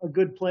be a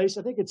good place.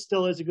 I think it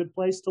still is a good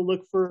place to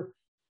look for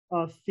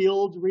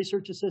field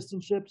research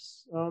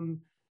assistantships.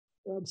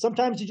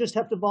 Sometimes you just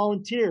have to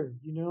volunteer,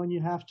 you know, and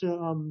you have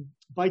to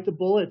bite the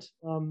bullet.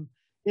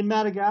 In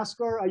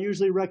Madagascar, I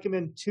usually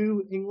recommend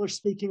 2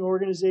 English-speaking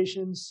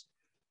organizations.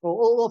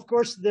 Well, of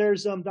course,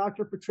 there's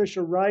Dr.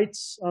 Patricia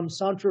Wright's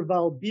Centre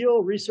Val Bio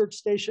research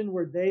station,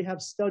 where they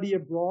have study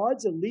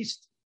abroads at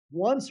least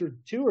once or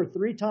 2 or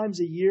 3 times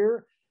a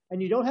year. And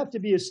you don't have to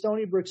be a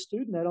Stony Brook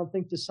student, I don't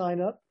think, to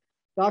sign up.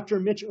 Dr.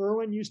 Mitch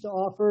Irwin used to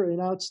offer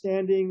an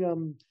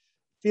outstanding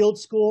field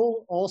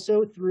school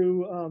also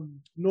through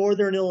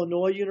Northern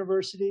Illinois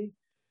University.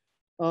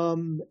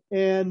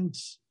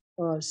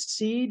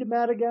 SEED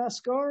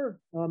Madagascar,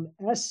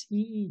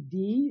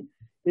 SEED,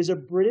 is a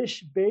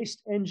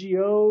British-based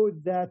NGO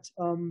that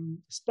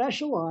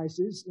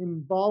specializes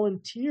in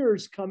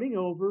volunteers coming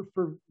over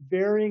for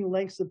varying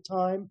lengths of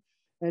time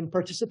and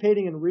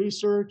participating in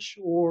research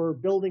or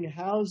building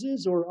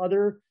houses or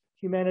other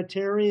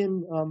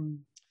humanitarian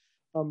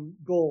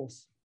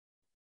goals.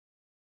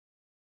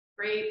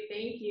 Great,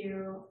 thank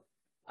you.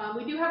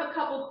 We do have a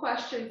couple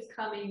questions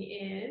coming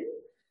in.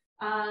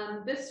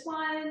 This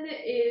one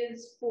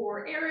is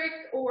for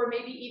Erik, or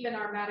maybe even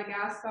our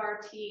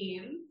Madagascar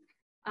team.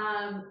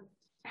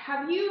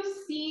 Have you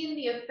seen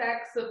the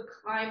effects of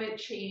climate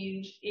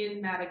change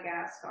in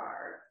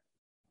Madagascar?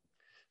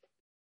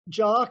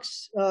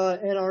 Joxe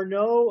and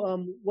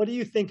Arnaud, what do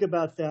you think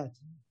about that?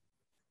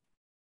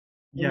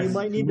 Yes, you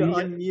might need to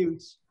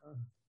unmute.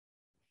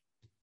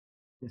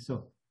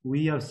 So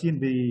we have seen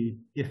the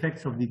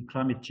effects of the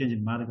climate change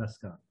in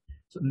Madagascar.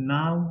 So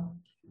now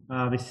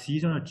the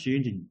seasons are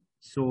changing.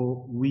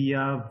 So we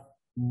have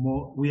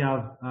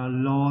a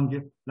long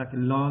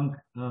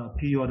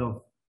period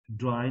of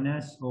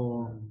dryness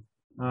or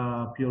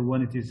period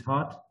when it is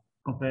hot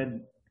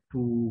compared to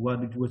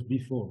what it was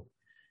before.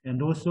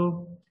 And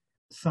also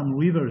some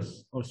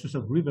rivers or sources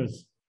of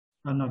rivers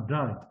are not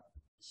dry.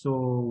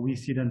 So we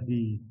see then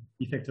the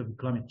effects of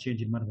climate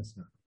change in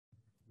Madagascar.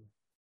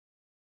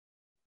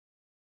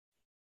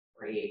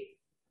 Great.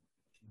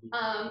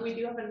 We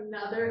do have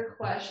another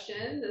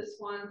question. This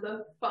one's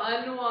a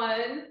fun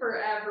one for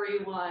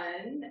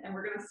everyone, and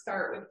we're going to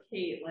start with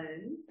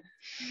Caitlin.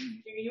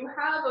 Do you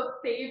have a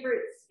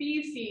favorite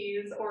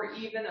species or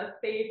even a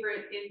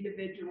favorite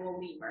individual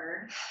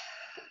lemur?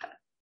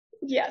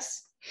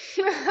 Yes,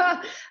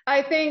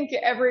 I think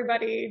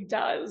everybody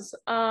does.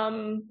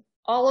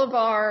 All of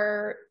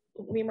our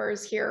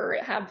lemurs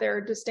here have their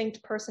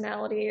distinct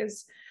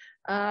personalities.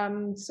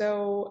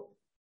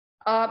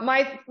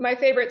 My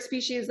favorite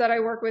species that I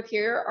work with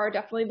here are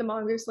definitely the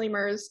mongoose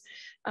lemurs.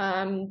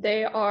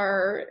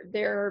 They're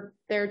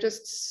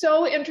just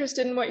so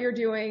interested in what you're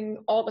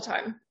doing all the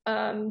time.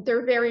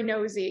 They're very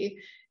nosy,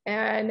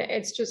 and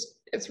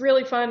it's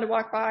really fun to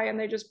walk by and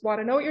they just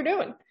want to know what you're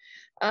doing.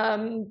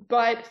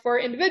 But for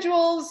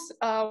individuals,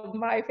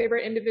 my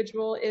favorite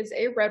individual is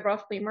a red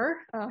ruff lemur.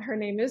 Her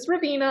name is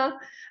Ravina,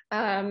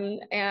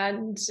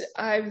 and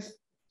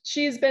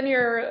she's been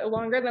here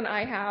longer than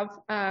I have,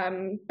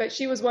 but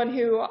she was one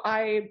who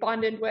I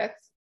bonded with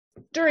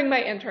during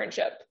my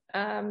internship.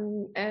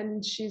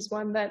 And she's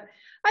one that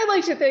I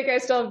like to think I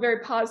still have a very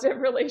positive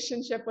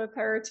relationship with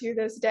her to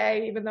this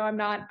day, even though I'm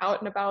not out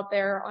and about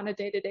there on a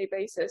day-to-day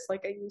basis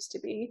like I used to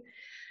be.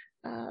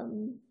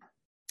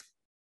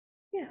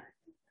 Yeah,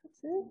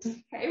 that's it.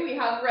 Okay, we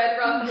have red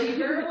ruff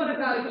lemur. What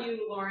about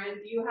you, Lauren?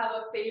 Do you have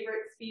a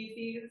favorite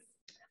species?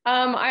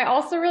 I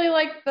also really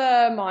like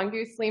the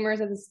mongoose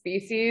lemurs as a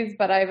species,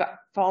 but I've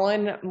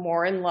fallen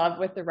more in love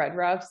with the red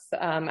ruffs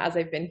as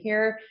I've been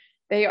here.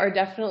 They are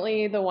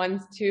definitely the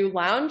ones to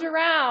lounge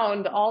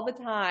around all the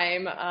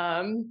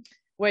time,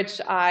 which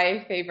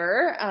I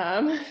favor.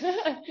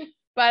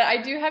 But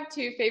I do have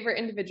 2 favorite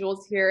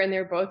individuals here, and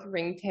they're both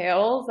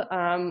ringtails.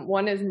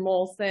 One is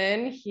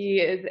Molson.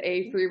 He is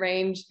a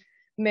free-range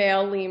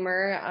male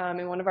lemur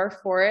in one of our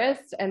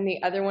forests, and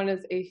the other one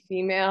is a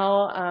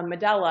female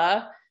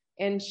Medela,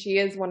 and she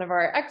is one of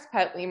our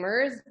ex-pet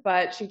lemurs,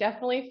 but she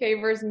definitely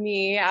favors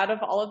me out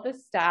of all of the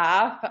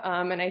staff,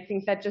 and I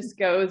think that just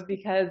goes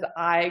because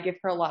I give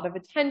her a lot of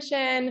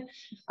attention,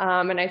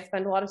 and I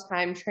spend a lot of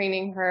time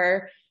training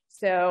her.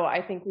 So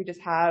I think we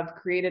just have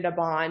created a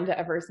bond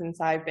ever since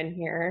I've been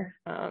here.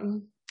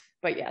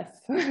 But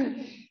yes.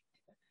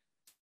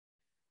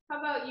 How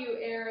about you,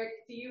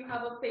 Erik? Do you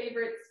have a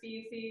favorite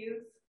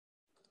species?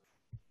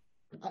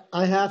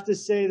 I have to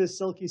say the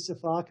silky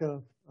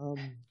sifaka,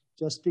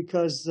 just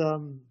because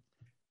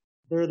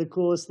they're the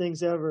coolest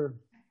things ever.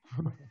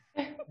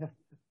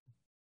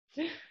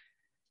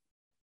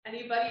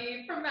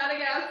 Anybody from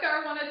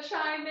Madagascar want to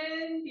chime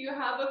in? Do you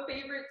have a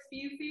favorite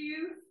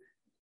species?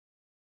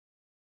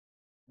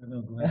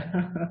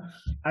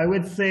 I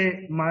would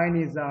say mine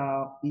is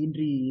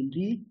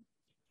Indri.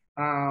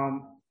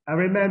 I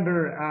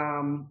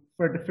remember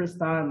for the first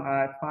time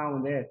I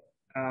found it,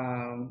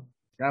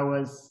 I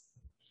was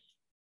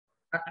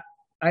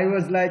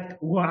like,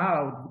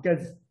 wow,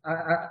 because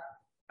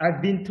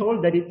I've been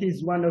told that it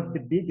is one of the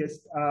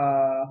biggest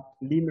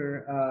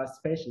lemur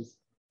species.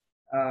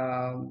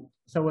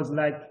 So I was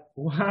like,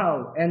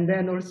 wow. And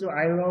then also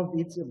I love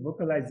its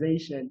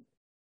vocalization.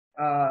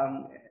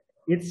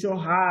 It's so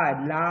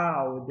hard,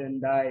 loud,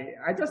 and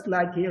I just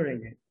like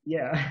hearing it.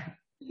 Yeah.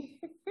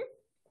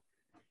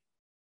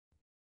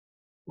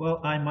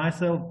 Well, I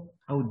myself,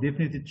 I would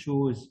definitely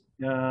choose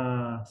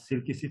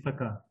Silky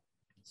Sifaka.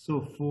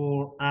 So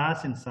for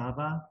us in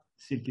Sabah,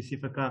 Silky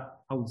Sifaka,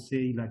 I would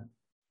say like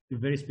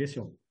very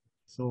special.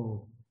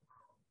 So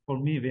for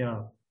me, they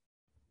are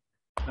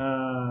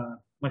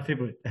my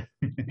favorite.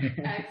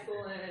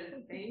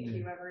 Excellent. Thank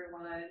you,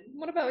 everyone.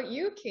 What about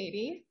you,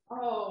 Katie?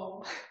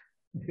 Oh,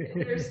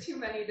 there's too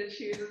many to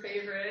choose a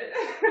favorite.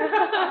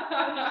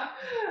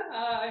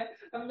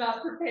 I'm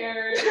not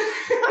prepared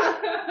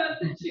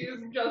to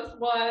choose just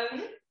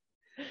one.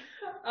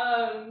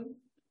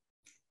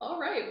 All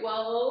right,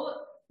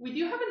 well, we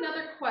do have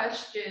another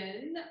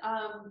question.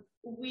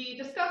 We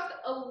discussed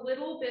a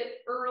little bit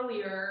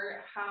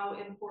earlier how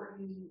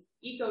important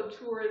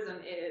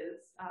ecotourism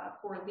is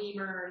for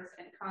lemurs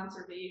and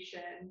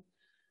conservation.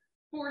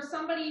 For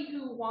somebody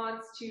who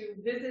wants to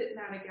visit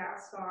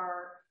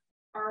Madagascar,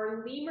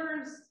 are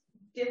lemurs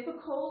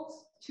difficult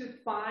to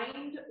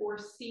find or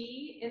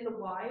see in the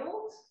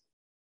wild?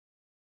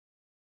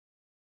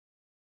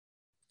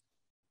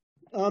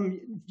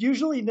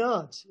 Usually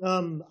not.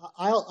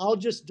 I'll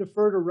just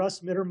defer to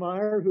Russ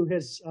Mittermeier, who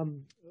has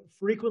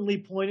frequently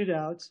pointed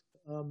out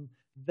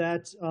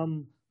that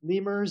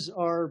lemurs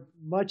are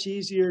much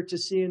easier to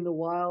see in the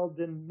wild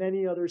than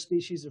many other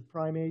species of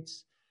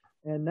primates.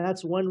 And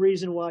that's one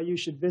reason why you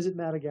should visit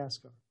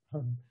Madagascar.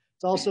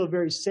 It's also a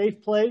very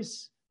safe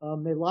place.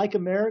 They like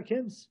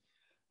Americans.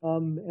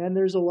 And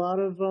there's a lot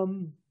of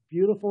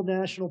beautiful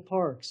national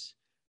parks.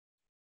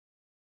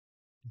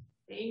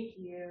 Thank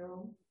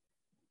you.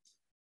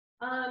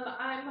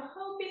 I'm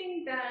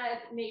hoping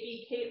that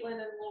maybe Caitlin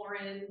and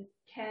Lauren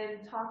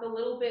can talk a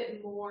little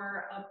bit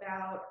more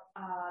about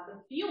the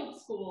field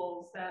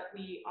schools that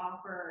we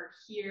offer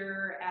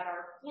here at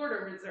our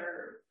Florida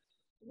Reserve.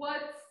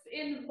 What's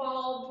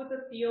involved with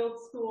a field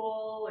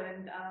school,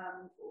 and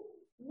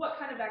what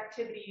kind of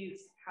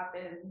activities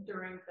happen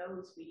during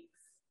those weeks?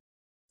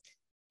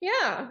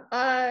 Yeah,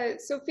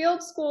 so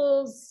field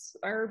schools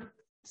are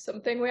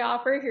something we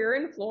offer here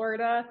in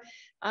Florida,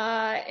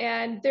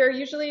 and they're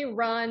usually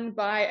run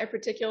by a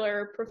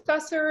particular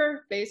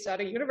professor based at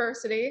a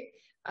university,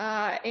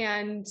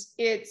 and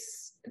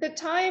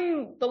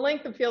the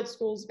length of field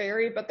schools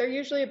vary, but they're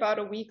usually about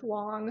a week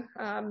long,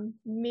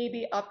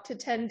 maybe up to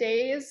 10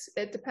 days.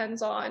 It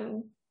depends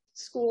on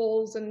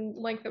schools and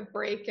length of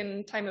break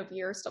and time of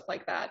year, stuff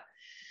like that.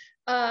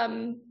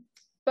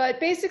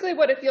 But basically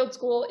what a field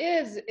school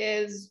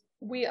is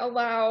we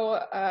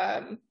allow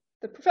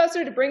the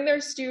professor to bring their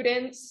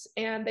students,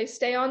 and they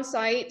stay on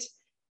site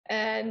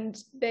and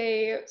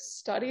they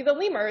study the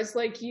lemurs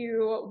like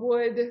you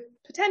would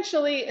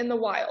potentially in the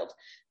wild.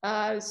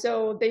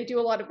 So they do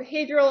a lot of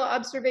behavioral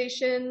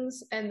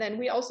observations, and then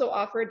we also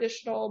offer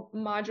additional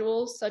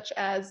modules such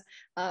as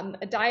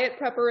a diet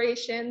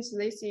preparation, so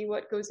they see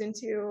what goes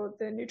into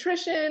the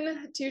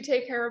nutrition to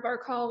take care of our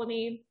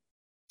colony.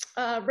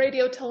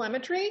 Radio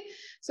telemetry.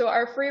 So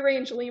our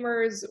free-range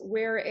lemurs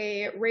wear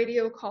a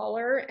radio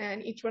collar,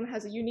 and each one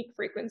has a unique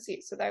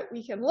frequency so that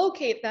we can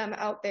locate them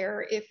out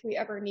there if we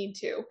ever need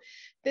to.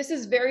 This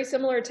is very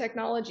similar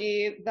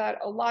technology that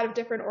a lot of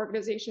different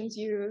organizations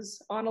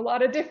use on a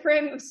lot of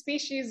different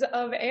species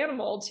of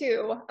animal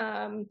too.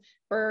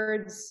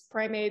 Birds,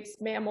 primates,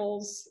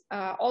 mammals,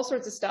 all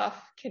sorts of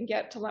stuff can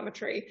get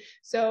telemetry.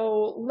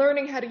 So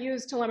learning how to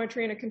use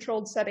telemetry in a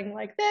controlled setting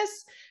like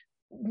this,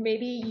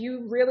 maybe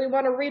you really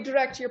want to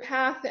redirect your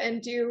path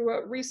and do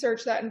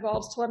research that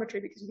involves telemetry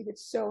because you think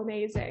it's so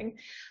amazing.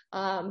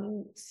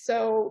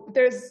 So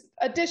there's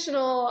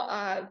additional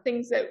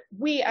things that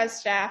we as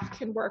staff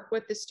can work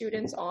with the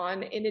students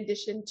on in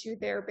addition to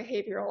their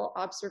behavioral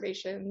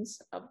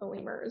observations of the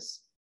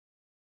lemurs.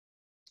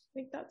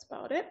 think that's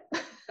about it.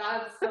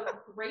 That's a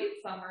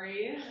great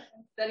summary.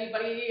 If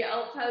anybody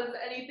else has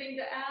anything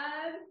to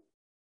add?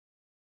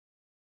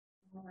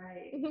 All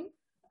right.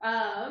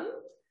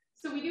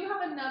 So we do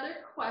have another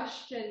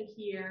question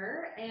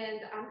here,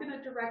 and I'm going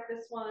to direct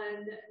this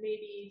one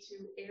maybe to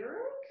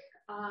Erik.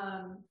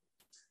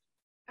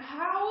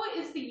 How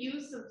is the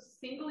use of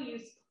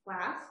single-use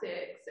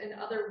plastics and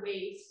other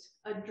waste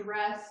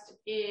addressed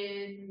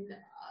in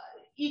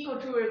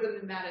ecotourism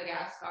in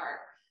Madagascar?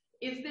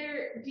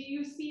 Do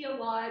you see a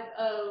lot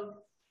of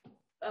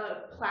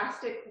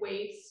plastic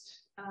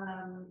waste,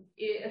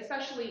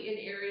 especially in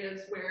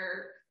areas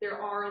where there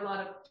are a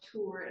lot of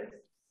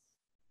tourists?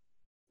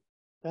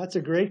 That's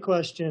a great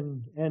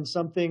question, and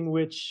something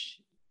which,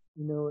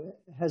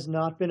 has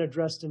not been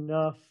addressed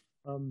enough.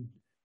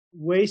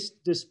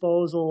 Waste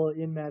disposal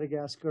in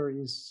Madagascar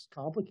is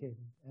complicated,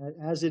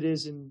 as it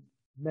is in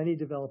many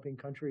developing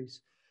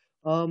countries.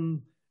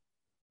 No,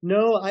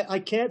 I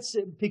can't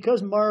say,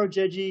 because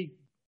Marojeji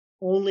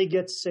only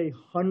gets, say,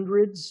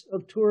 hundreds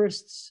of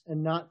tourists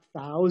and not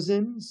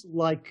thousands,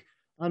 like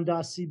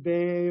Andasi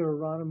Bay or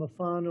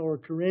Ranamafana or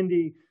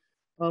Karindi.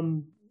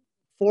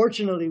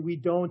 Fortunately, we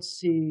don't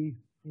see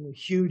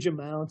huge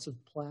amounts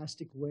of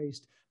plastic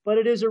waste, but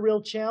it is a real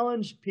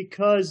challenge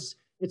because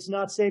it's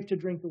not safe to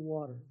drink the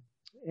water.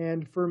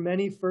 And for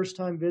many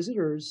first-time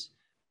visitors,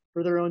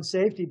 for their own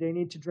safety, they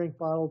need to drink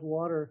bottled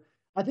water.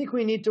 I think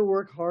we need to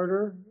work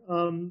harder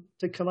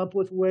to come up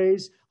with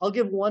ways. I'll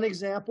give one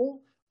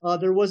example.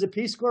 There was a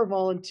Peace Corps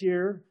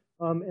volunteer,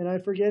 and I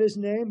forget his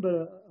name,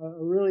 but a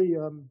really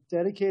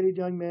dedicated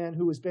young man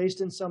who was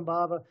based in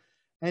Sambava.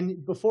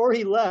 And before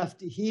he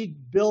left, he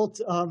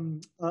built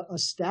a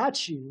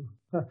statue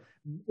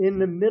in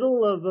the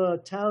middle of a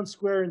town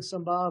square in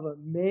Sambava,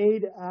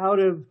 made out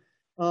of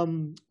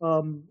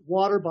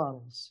water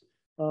bottles,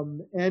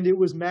 and it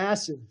was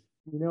massive,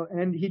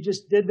 and he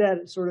just did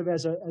that sort of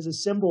as a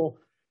symbol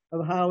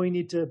of how we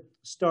need to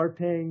start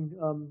paying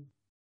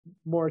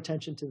more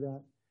attention to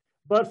that.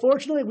 But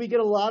fortunately, we get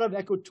a lot of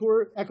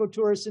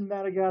ecotourists in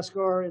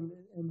Madagascar, and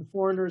the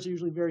foreigners are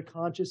usually very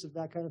conscious of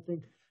that kind of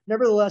thing.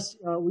 Nevertheless,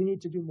 we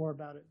need to do more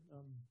about it.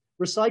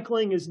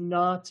 Recycling is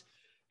not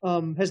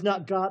has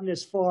not gotten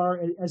as far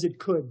as it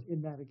could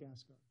in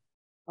Madagascar.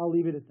 I'll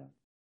leave it at that.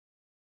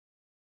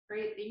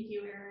 Great, thank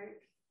you,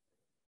 Erik.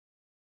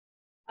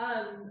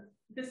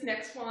 This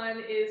next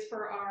one is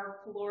for our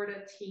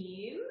Florida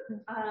team.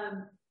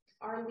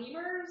 Are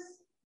lemurs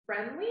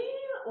friendly,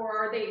 or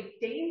are they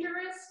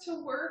dangerous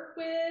to work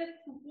with?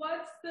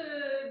 What's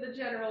the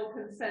general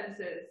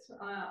consensus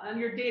on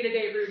your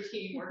day-to-day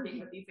routine working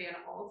with these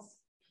animals?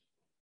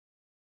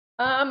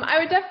 I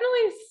would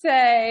definitely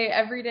say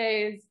every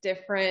day is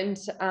different.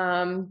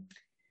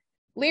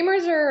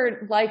 Lemurs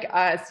are like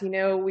us,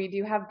 we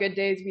do have good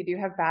days, we do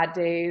have bad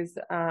days.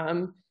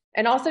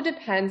 And also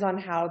depends on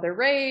how they're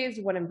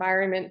raised, what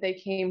environment they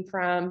came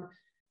from.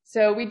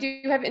 So we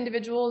do have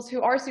individuals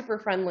who are super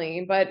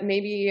friendly, but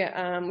maybe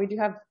we do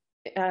have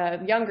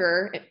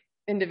younger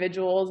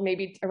individuals,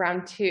 maybe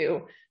around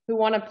 2, who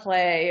want to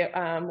play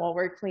while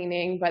we're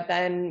cleaning, but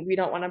then we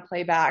don't want to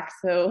play back.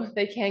 So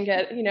they can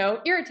get,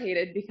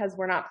 irritated because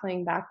we're not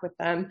playing back with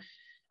them.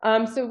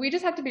 So we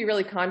just have to be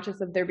really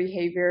conscious of their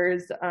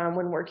behaviors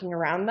when working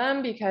around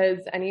them, because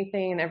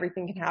anything and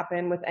everything can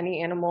happen with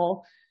any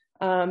animal.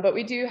 But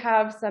we do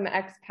have some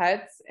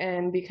ex-pets,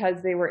 and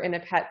because they were in a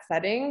pet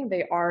setting,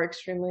 they are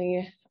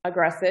extremely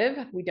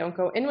aggressive. We don't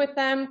go in with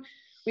them.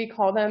 We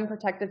call them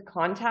protective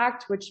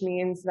contact, which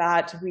means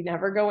that we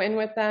never go in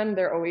with them.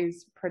 They're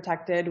always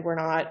protected. We're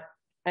not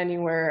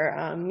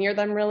anywhere near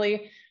them,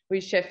 really. We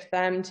shift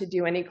them to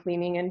do any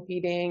cleaning and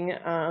feeding.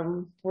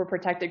 We're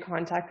protected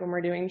contact when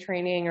we're doing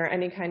training or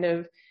any kind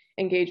of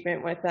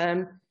engagement with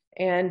them.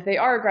 And they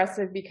are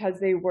aggressive because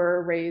they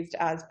were raised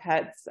as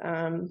pets.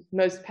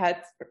 Most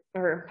pets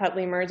or pet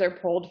lemurs are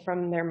pulled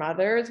from their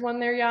mothers when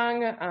they're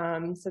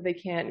young, so they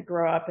can't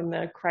grow up in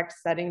the correct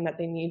setting that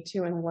they need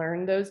to and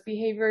learn those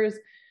behaviors.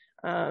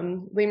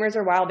 Lemurs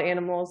are wild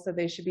animals, so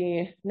they should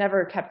be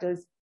never kept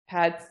as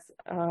pets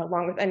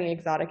along with any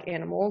exotic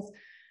animals.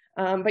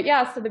 But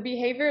yeah, so the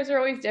behaviors are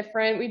always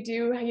different. We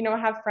do,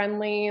 have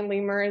friendly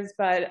lemurs,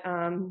 but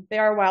they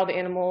are wild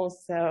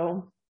animals,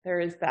 so there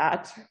is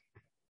that.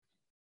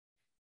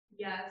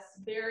 Yes,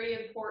 very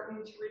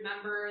important to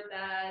remember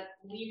that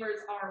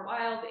lemurs are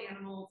wild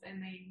animals and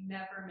they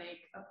never make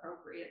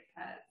appropriate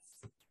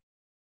pets.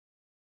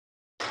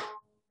 All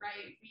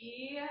right,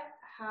 we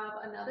have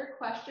another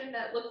question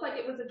that looks like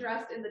it was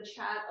addressed in the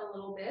chat a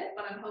little bit,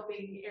 but I'm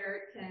hoping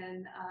Erik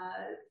can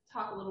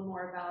talk a little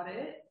more about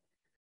it.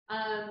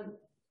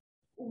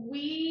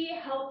 We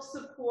help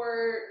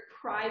support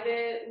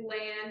private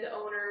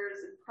landowners,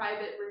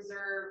 private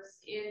reserves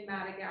in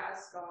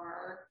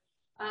Madagascar.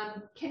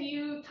 Can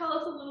you tell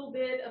us a little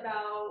bit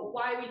about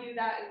why we do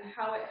that and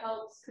how it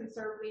helps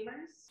conserve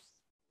lemurs?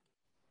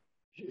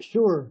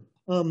 Sure.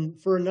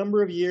 For a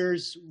number of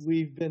years,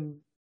 we've been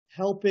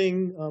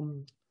helping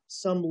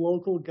some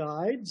local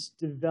guides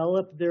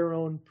develop their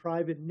own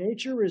private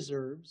nature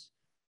reserves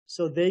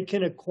so they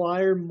can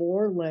acquire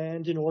more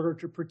land in order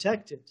to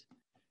protect it,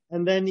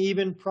 and then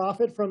even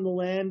profit from the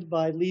land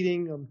by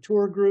leading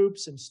tour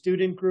groups and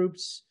student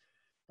groups.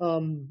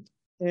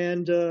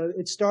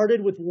 It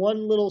started with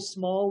one little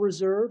small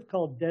reserve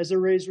called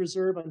Desiree's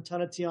Reserve on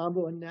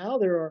Tanatiambo, and now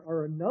there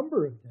are a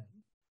number of them.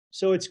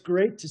 So it's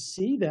great to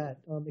see that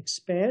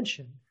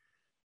expansion.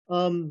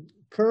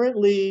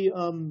 Currently,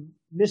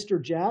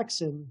 Mr.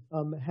 Jackson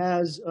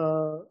has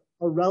a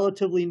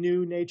relatively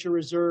new nature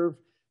reserve,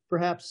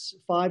 perhaps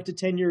 5 to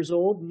 10 years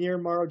old, near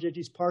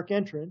Marojeji's park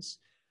entrance.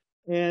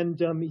 And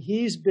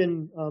he's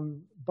been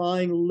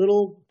buying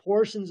little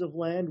portions of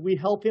land. We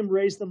help him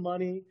raise the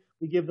money.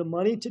 We give the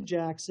money to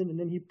Jackson, and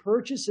then he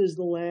purchases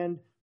the land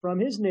from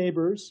his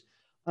neighbors.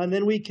 And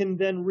then we can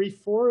then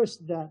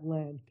reforest that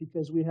land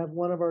because we have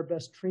one of our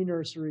best tree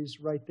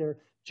nurseries right there.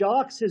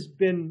 Joxe has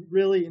been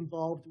really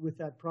involved with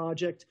that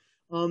project.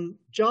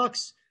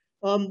 Joxe,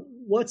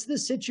 what's the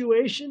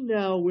situation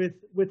now with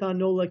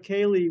Anola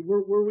Kaylee?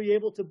 Were we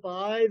able to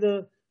buy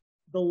the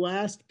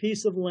last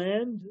piece of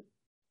land?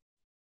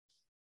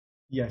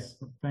 Yes,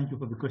 thank you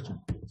for the question.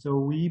 So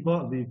we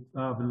bought the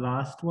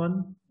last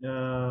one,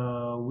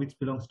 which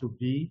belongs to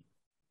B,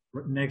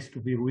 next to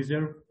the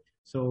reserve.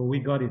 So we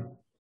got it.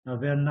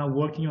 We are now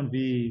working on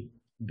the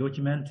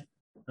document.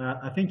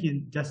 I think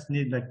you just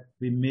need like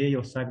the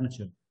mayor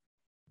signature.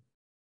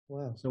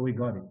 Wow. So we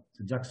got it.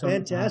 So Jackson.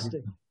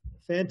 Fantastic.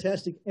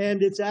 Fantastic.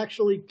 And it's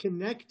actually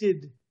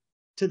connected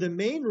to the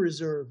main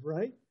reserve,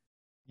 right?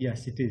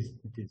 Yes, it is.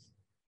 It is.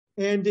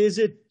 And is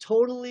it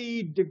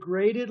totally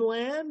degraded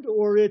land,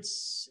 or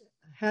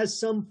has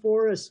some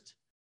forest?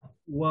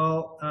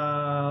 Well,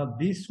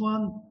 this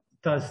one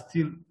does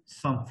still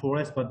some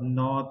forest, but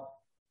not,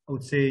 I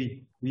would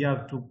say we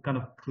have to kind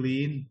of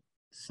clean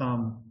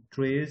some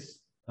trees,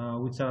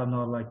 which are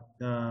not like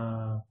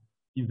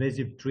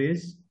invasive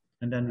trees,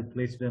 and then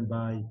replace them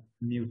by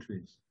new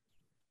trees.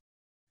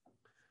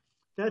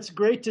 That's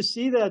great to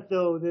see that,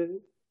 though,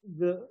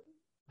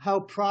 how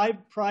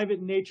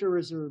private nature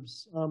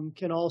reserves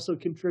can also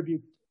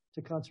contribute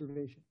to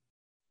conservation.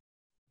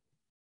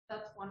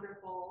 That's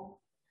wonderful.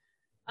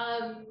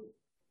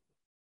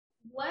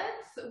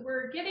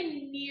 We're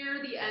getting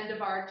near the end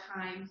of our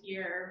time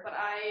here, but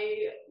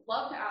I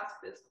love to ask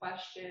this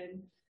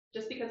question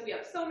just because we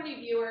have so many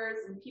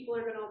viewers and people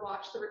are going to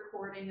watch the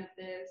recording of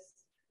this.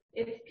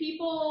 If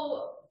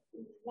people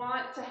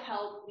want to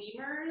help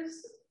lemurs,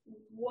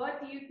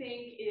 what do you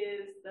think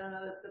is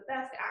the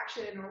best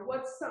action, or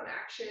what's some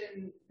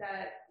action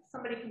that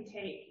somebody can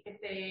take if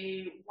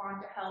they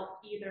want to help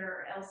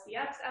either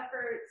LCF's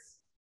efforts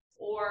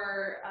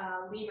or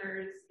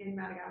lemurs in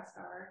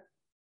Madagascar?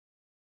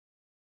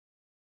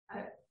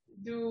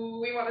 Do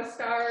we want to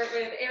start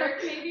with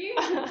Erik maybe?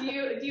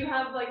 Do you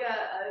have like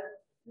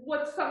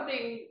what's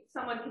something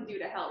someone can do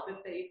to help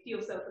if they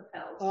feel so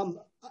compelled?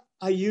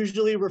 I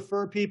usually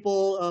refer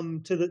people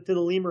to the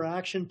Lemur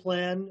Action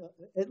Plan,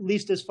 at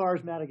least as far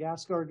as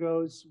Madagascar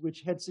goes,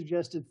 which had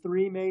suggested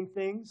 3 main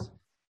things: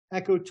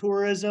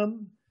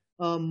 ecotourism,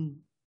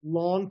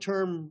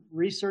 long-term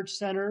research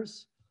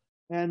centers,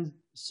 and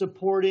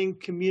supporting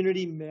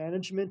community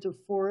management of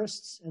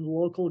forests and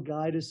local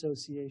guide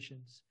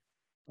associations.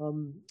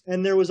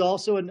 And there was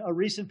also a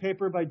recent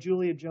paper by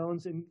Julia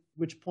Jones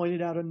which pointed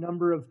out a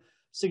number of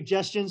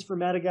suggestions for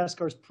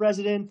Madagascar's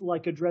president,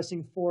 like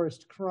addressing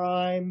forest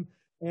crime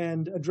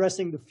and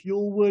addressing the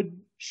fuel wood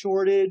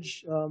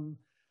shortage.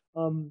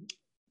 But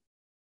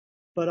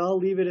I'll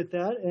leave it at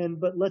that.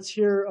 But let's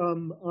hear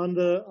on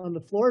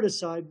the Florida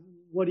side,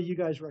 what do you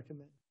guys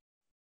recommend?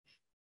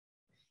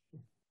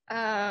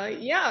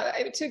 Yeah,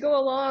 to go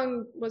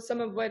along with some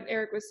of what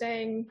Erik was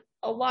saying,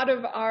 a lot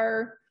of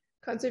our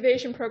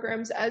conservation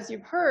programs, as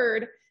you've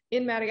heard,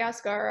 in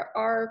Madagascar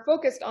are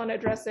focused on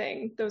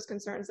addressing those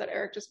concerns that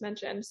Erik just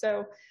mentioned.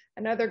 So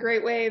another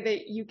great way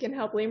that you can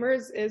help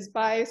lemurs is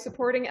by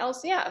supporting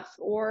LCF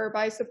or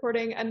by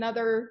supporting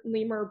another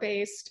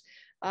lemur-based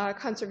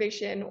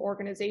conservation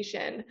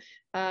organization.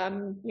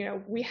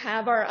 We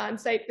have our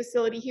on-site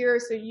facility here,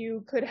 so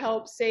you could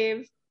help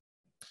save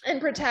and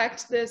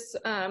protect this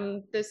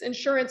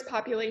insurance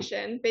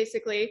population,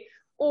 basically.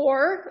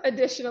 Or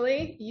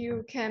additionally,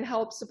 you can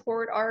help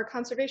support our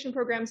conservation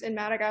programs in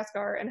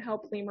Madagascar and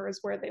help lemurs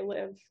where they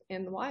live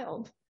in the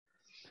wild.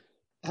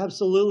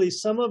 Absolutely.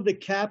 Some of the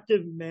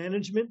captive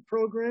management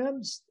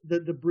programs,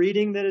 the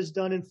breeding that is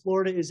done in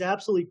Florida is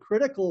absolutely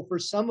critical for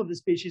some of the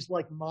species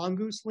like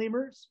mongoose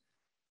lemurs.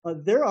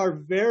 There are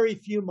very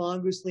few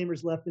mongoose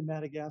lemurs left in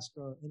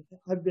Madagascar.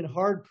 I've been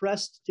hard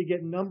pressed to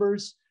get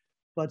numbers,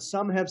 but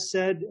some have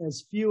said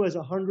as few as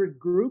 100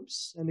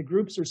 groups, and the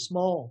groups are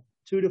small.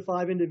 2 to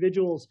 5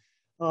 individuals.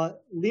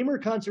 Lemur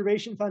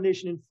Conservation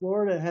Foundation in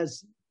Florida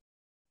has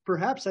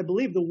perhaps, I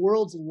believe, the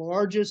world's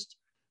largest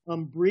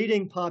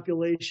breeding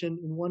population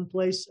in one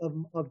place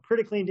of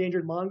critically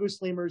endangered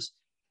mongoose lemurs.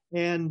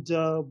 And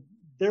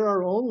there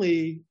are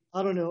only,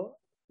 I don't know,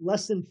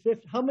 less than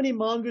 50. How many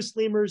mongoose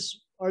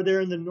lemurs are there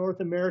in the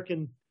North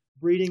American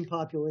breeding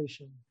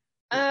population?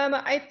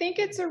 I think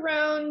it's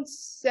around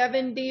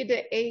 70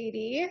 to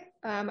 80.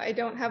 I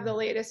don't have the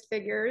latest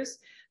figures,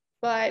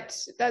 but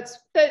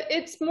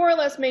it's more or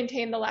less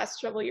maintained the last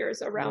several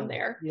years around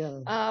there. Yeah.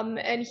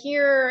 And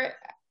here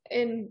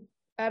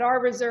at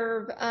our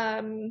reserve,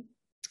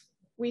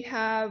 we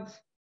have,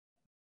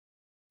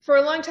 for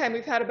a long time,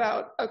 we've had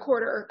about a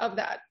quarter of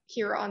that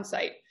here on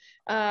site.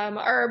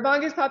 Our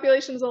mongoose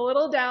population is a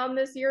little down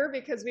this year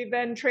because we've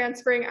been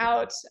transferring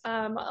out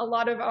a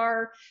lot of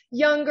our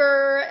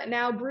younger,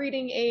 now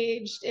breeding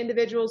aged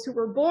individuals who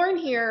were born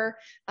here.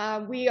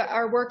 We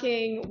are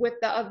working with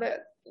the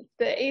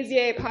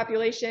AZA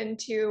population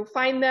to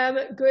find them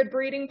good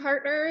breeding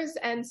partners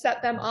and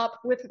set them up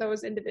with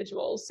those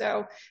individuals.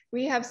 So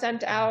we have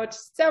sent out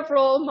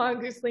several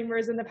mongoose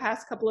lemurs in the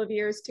past couple of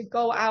years to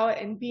go out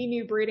and be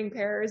new breeding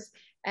pairs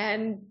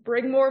and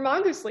bring more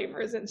mongoose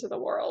lemurs into the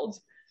world.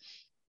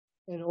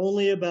 And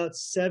only about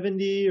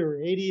 70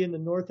 or 80 in the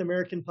North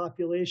American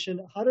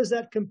population. How does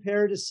that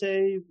compare to,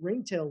 say,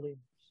 ringtail lemurs?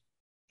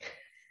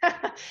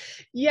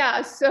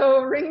 Yeah,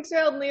 so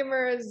ring-tailed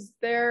lemurs,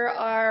 there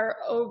are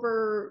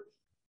over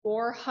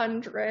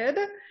 400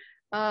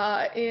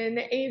 in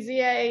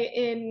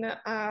AZA,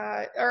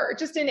 or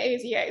just in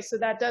AZA. So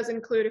that does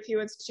include a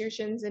few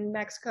institutions in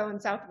Mexico and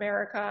South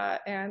America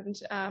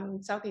and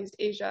Southeast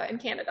Asia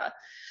and Canada.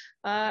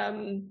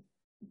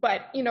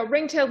 But, you know,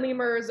 ring-tailed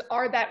lemurs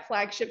are that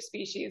flagship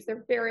species.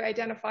 They're very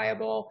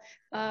identifiable.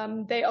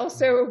 They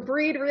also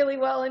breed really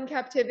well in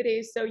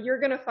captivity, so you're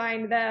going to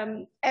find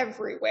them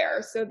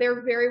everywhere. So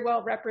they're very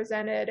well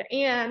represented.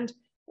 And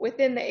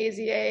within the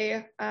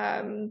AZA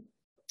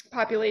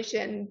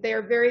population,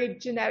 they're very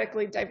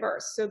genetically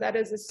diverse. So that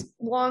is a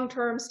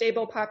long-term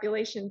stable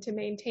population to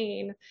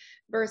maintain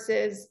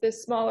versus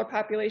this smaller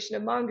population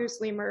of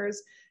mongoose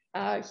lemurs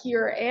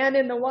here and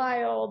in the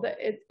wild.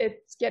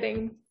 It's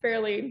getting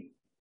fairly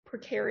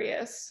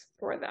precarious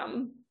for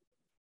them.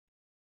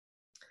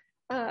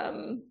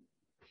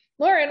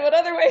 Lauren, what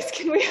other ways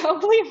can we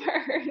help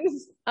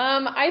lemurs?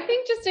 I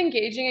think just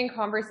engaging in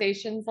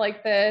conversations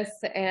like this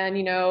and,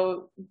 you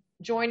know,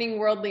 joining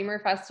World Lemur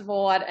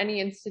Festival at any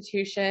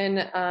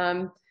institution,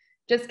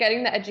 just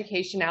getting the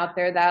education out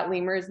there that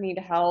lemurs need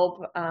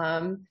help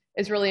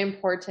is really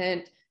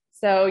important.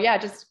 So yeah,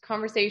 just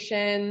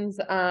conversations,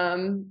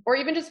 or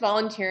even just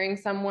volunteering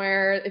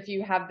somewhere if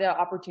you have the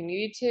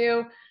opportunity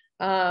to.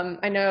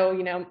 I know,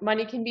 you know,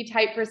 money can be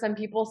tight for some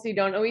people, so you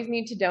don't always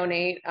need to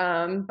donate,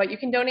 but you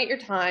can donate your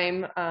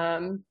time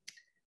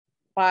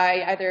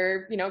by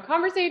either, you know,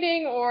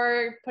 conversating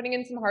or putting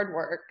in some hard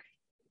work.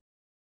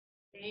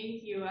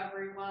 Thank you,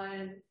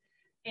 everyone.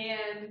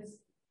 And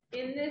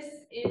in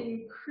this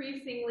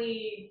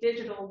increasingly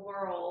digital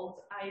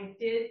world, I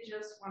did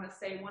just want to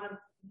say one of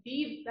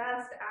the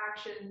best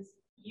actions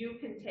you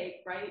can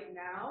take right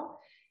now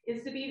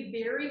is to be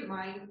very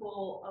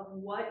mindful of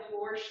what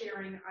you're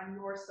sharing on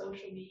your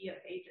social media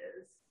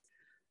pages.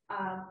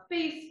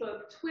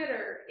 Facebook,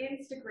 Twitter,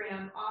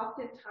 Instagram,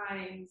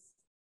 oftentimes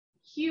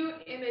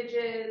cute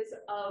images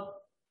of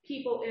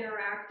people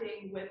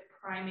interacting with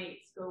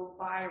primates go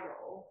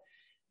viral.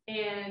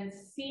 And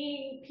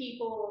seeing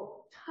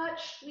people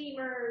touch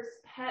lemurs,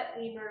 pet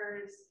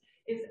lemurs,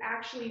 is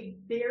actually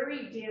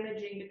very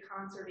damaging to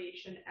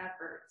conservation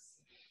efforts.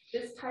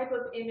 This type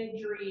of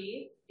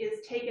imagery is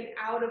taken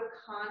out of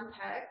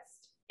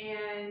context,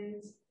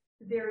 and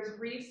there's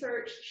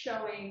research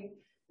showing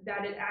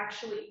that it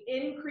actually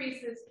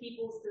increases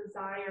people's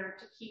desire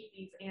to keep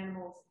these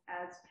animals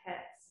as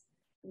pets,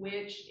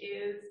 which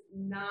is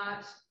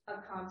not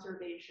a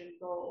conservation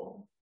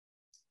goal.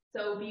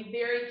 So be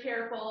very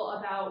careful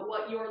about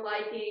what you're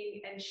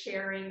liking and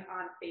sharing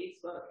on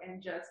Facebook,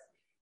 and just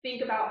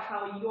think about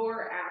how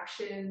your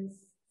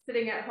actions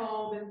sitting at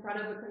home in front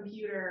of a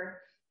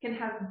computer can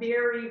have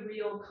very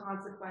real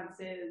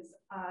consequences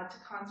to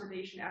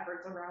conservation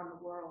efforts around the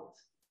world.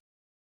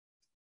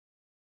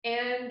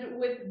 And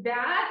with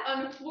that,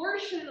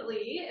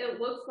 unfortunately, it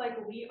looks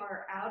like we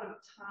are out of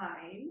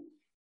time.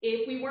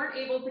 If we weren't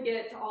able to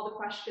get to all the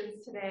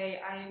questions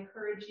today, I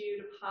encourage you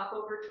to pop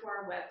over to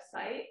our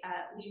website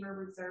at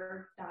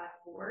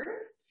lemurreserve.org.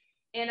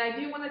 And I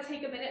do want to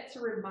take a minute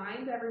to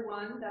remind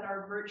everyone that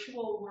our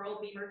virtual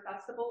World Lemur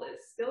Festival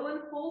is still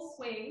in full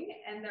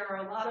swing, and there are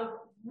a lot of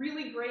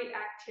really great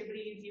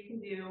activities you can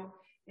do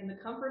in the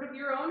comfort of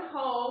your own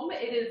home.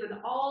 It is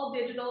an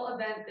all-digital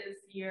event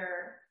this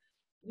year.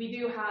 We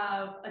do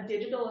have a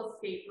digital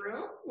escape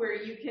room where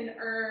you can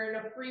earn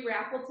a free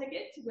raffle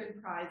ticket to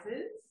win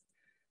prizes.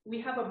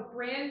 We have a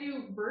brand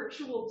new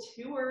virtual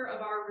tour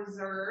of our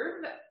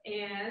reserve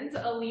and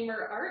a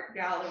lemur art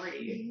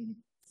gallery.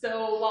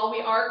 So while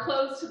we are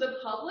closed to the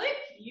public,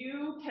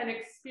 you can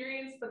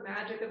experience the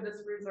magic of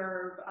this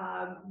reserve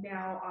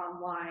now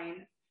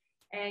online.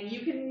 And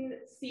you can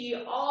see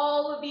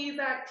all of these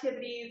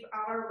activities on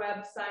our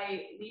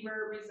website,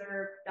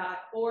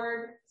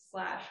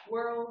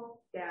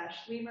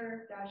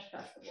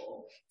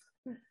 lemurreserve.org/world-lemur-festival.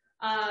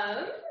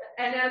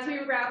 And as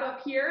we wrap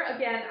up here,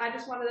 again, I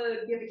just want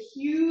to give a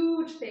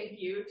huge thank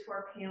you to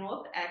our panel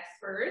of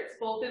experts,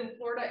 both in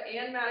Florida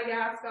and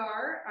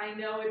Madagascar. I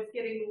know it's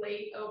getting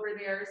late over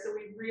there, so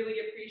we really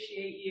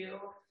appreciate you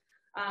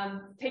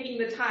taking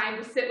the time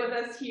to sit with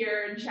us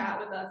here and chat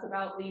with us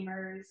about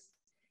lemurs.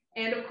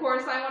 And of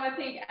course, I want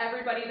to thank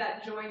everybody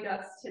that joined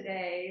us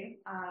today.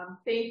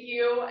 Thank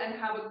you and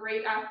have a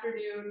great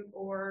afternoon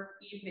or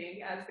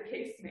evening, as the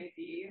case may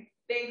be.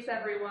 Thanks,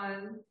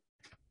 everyone.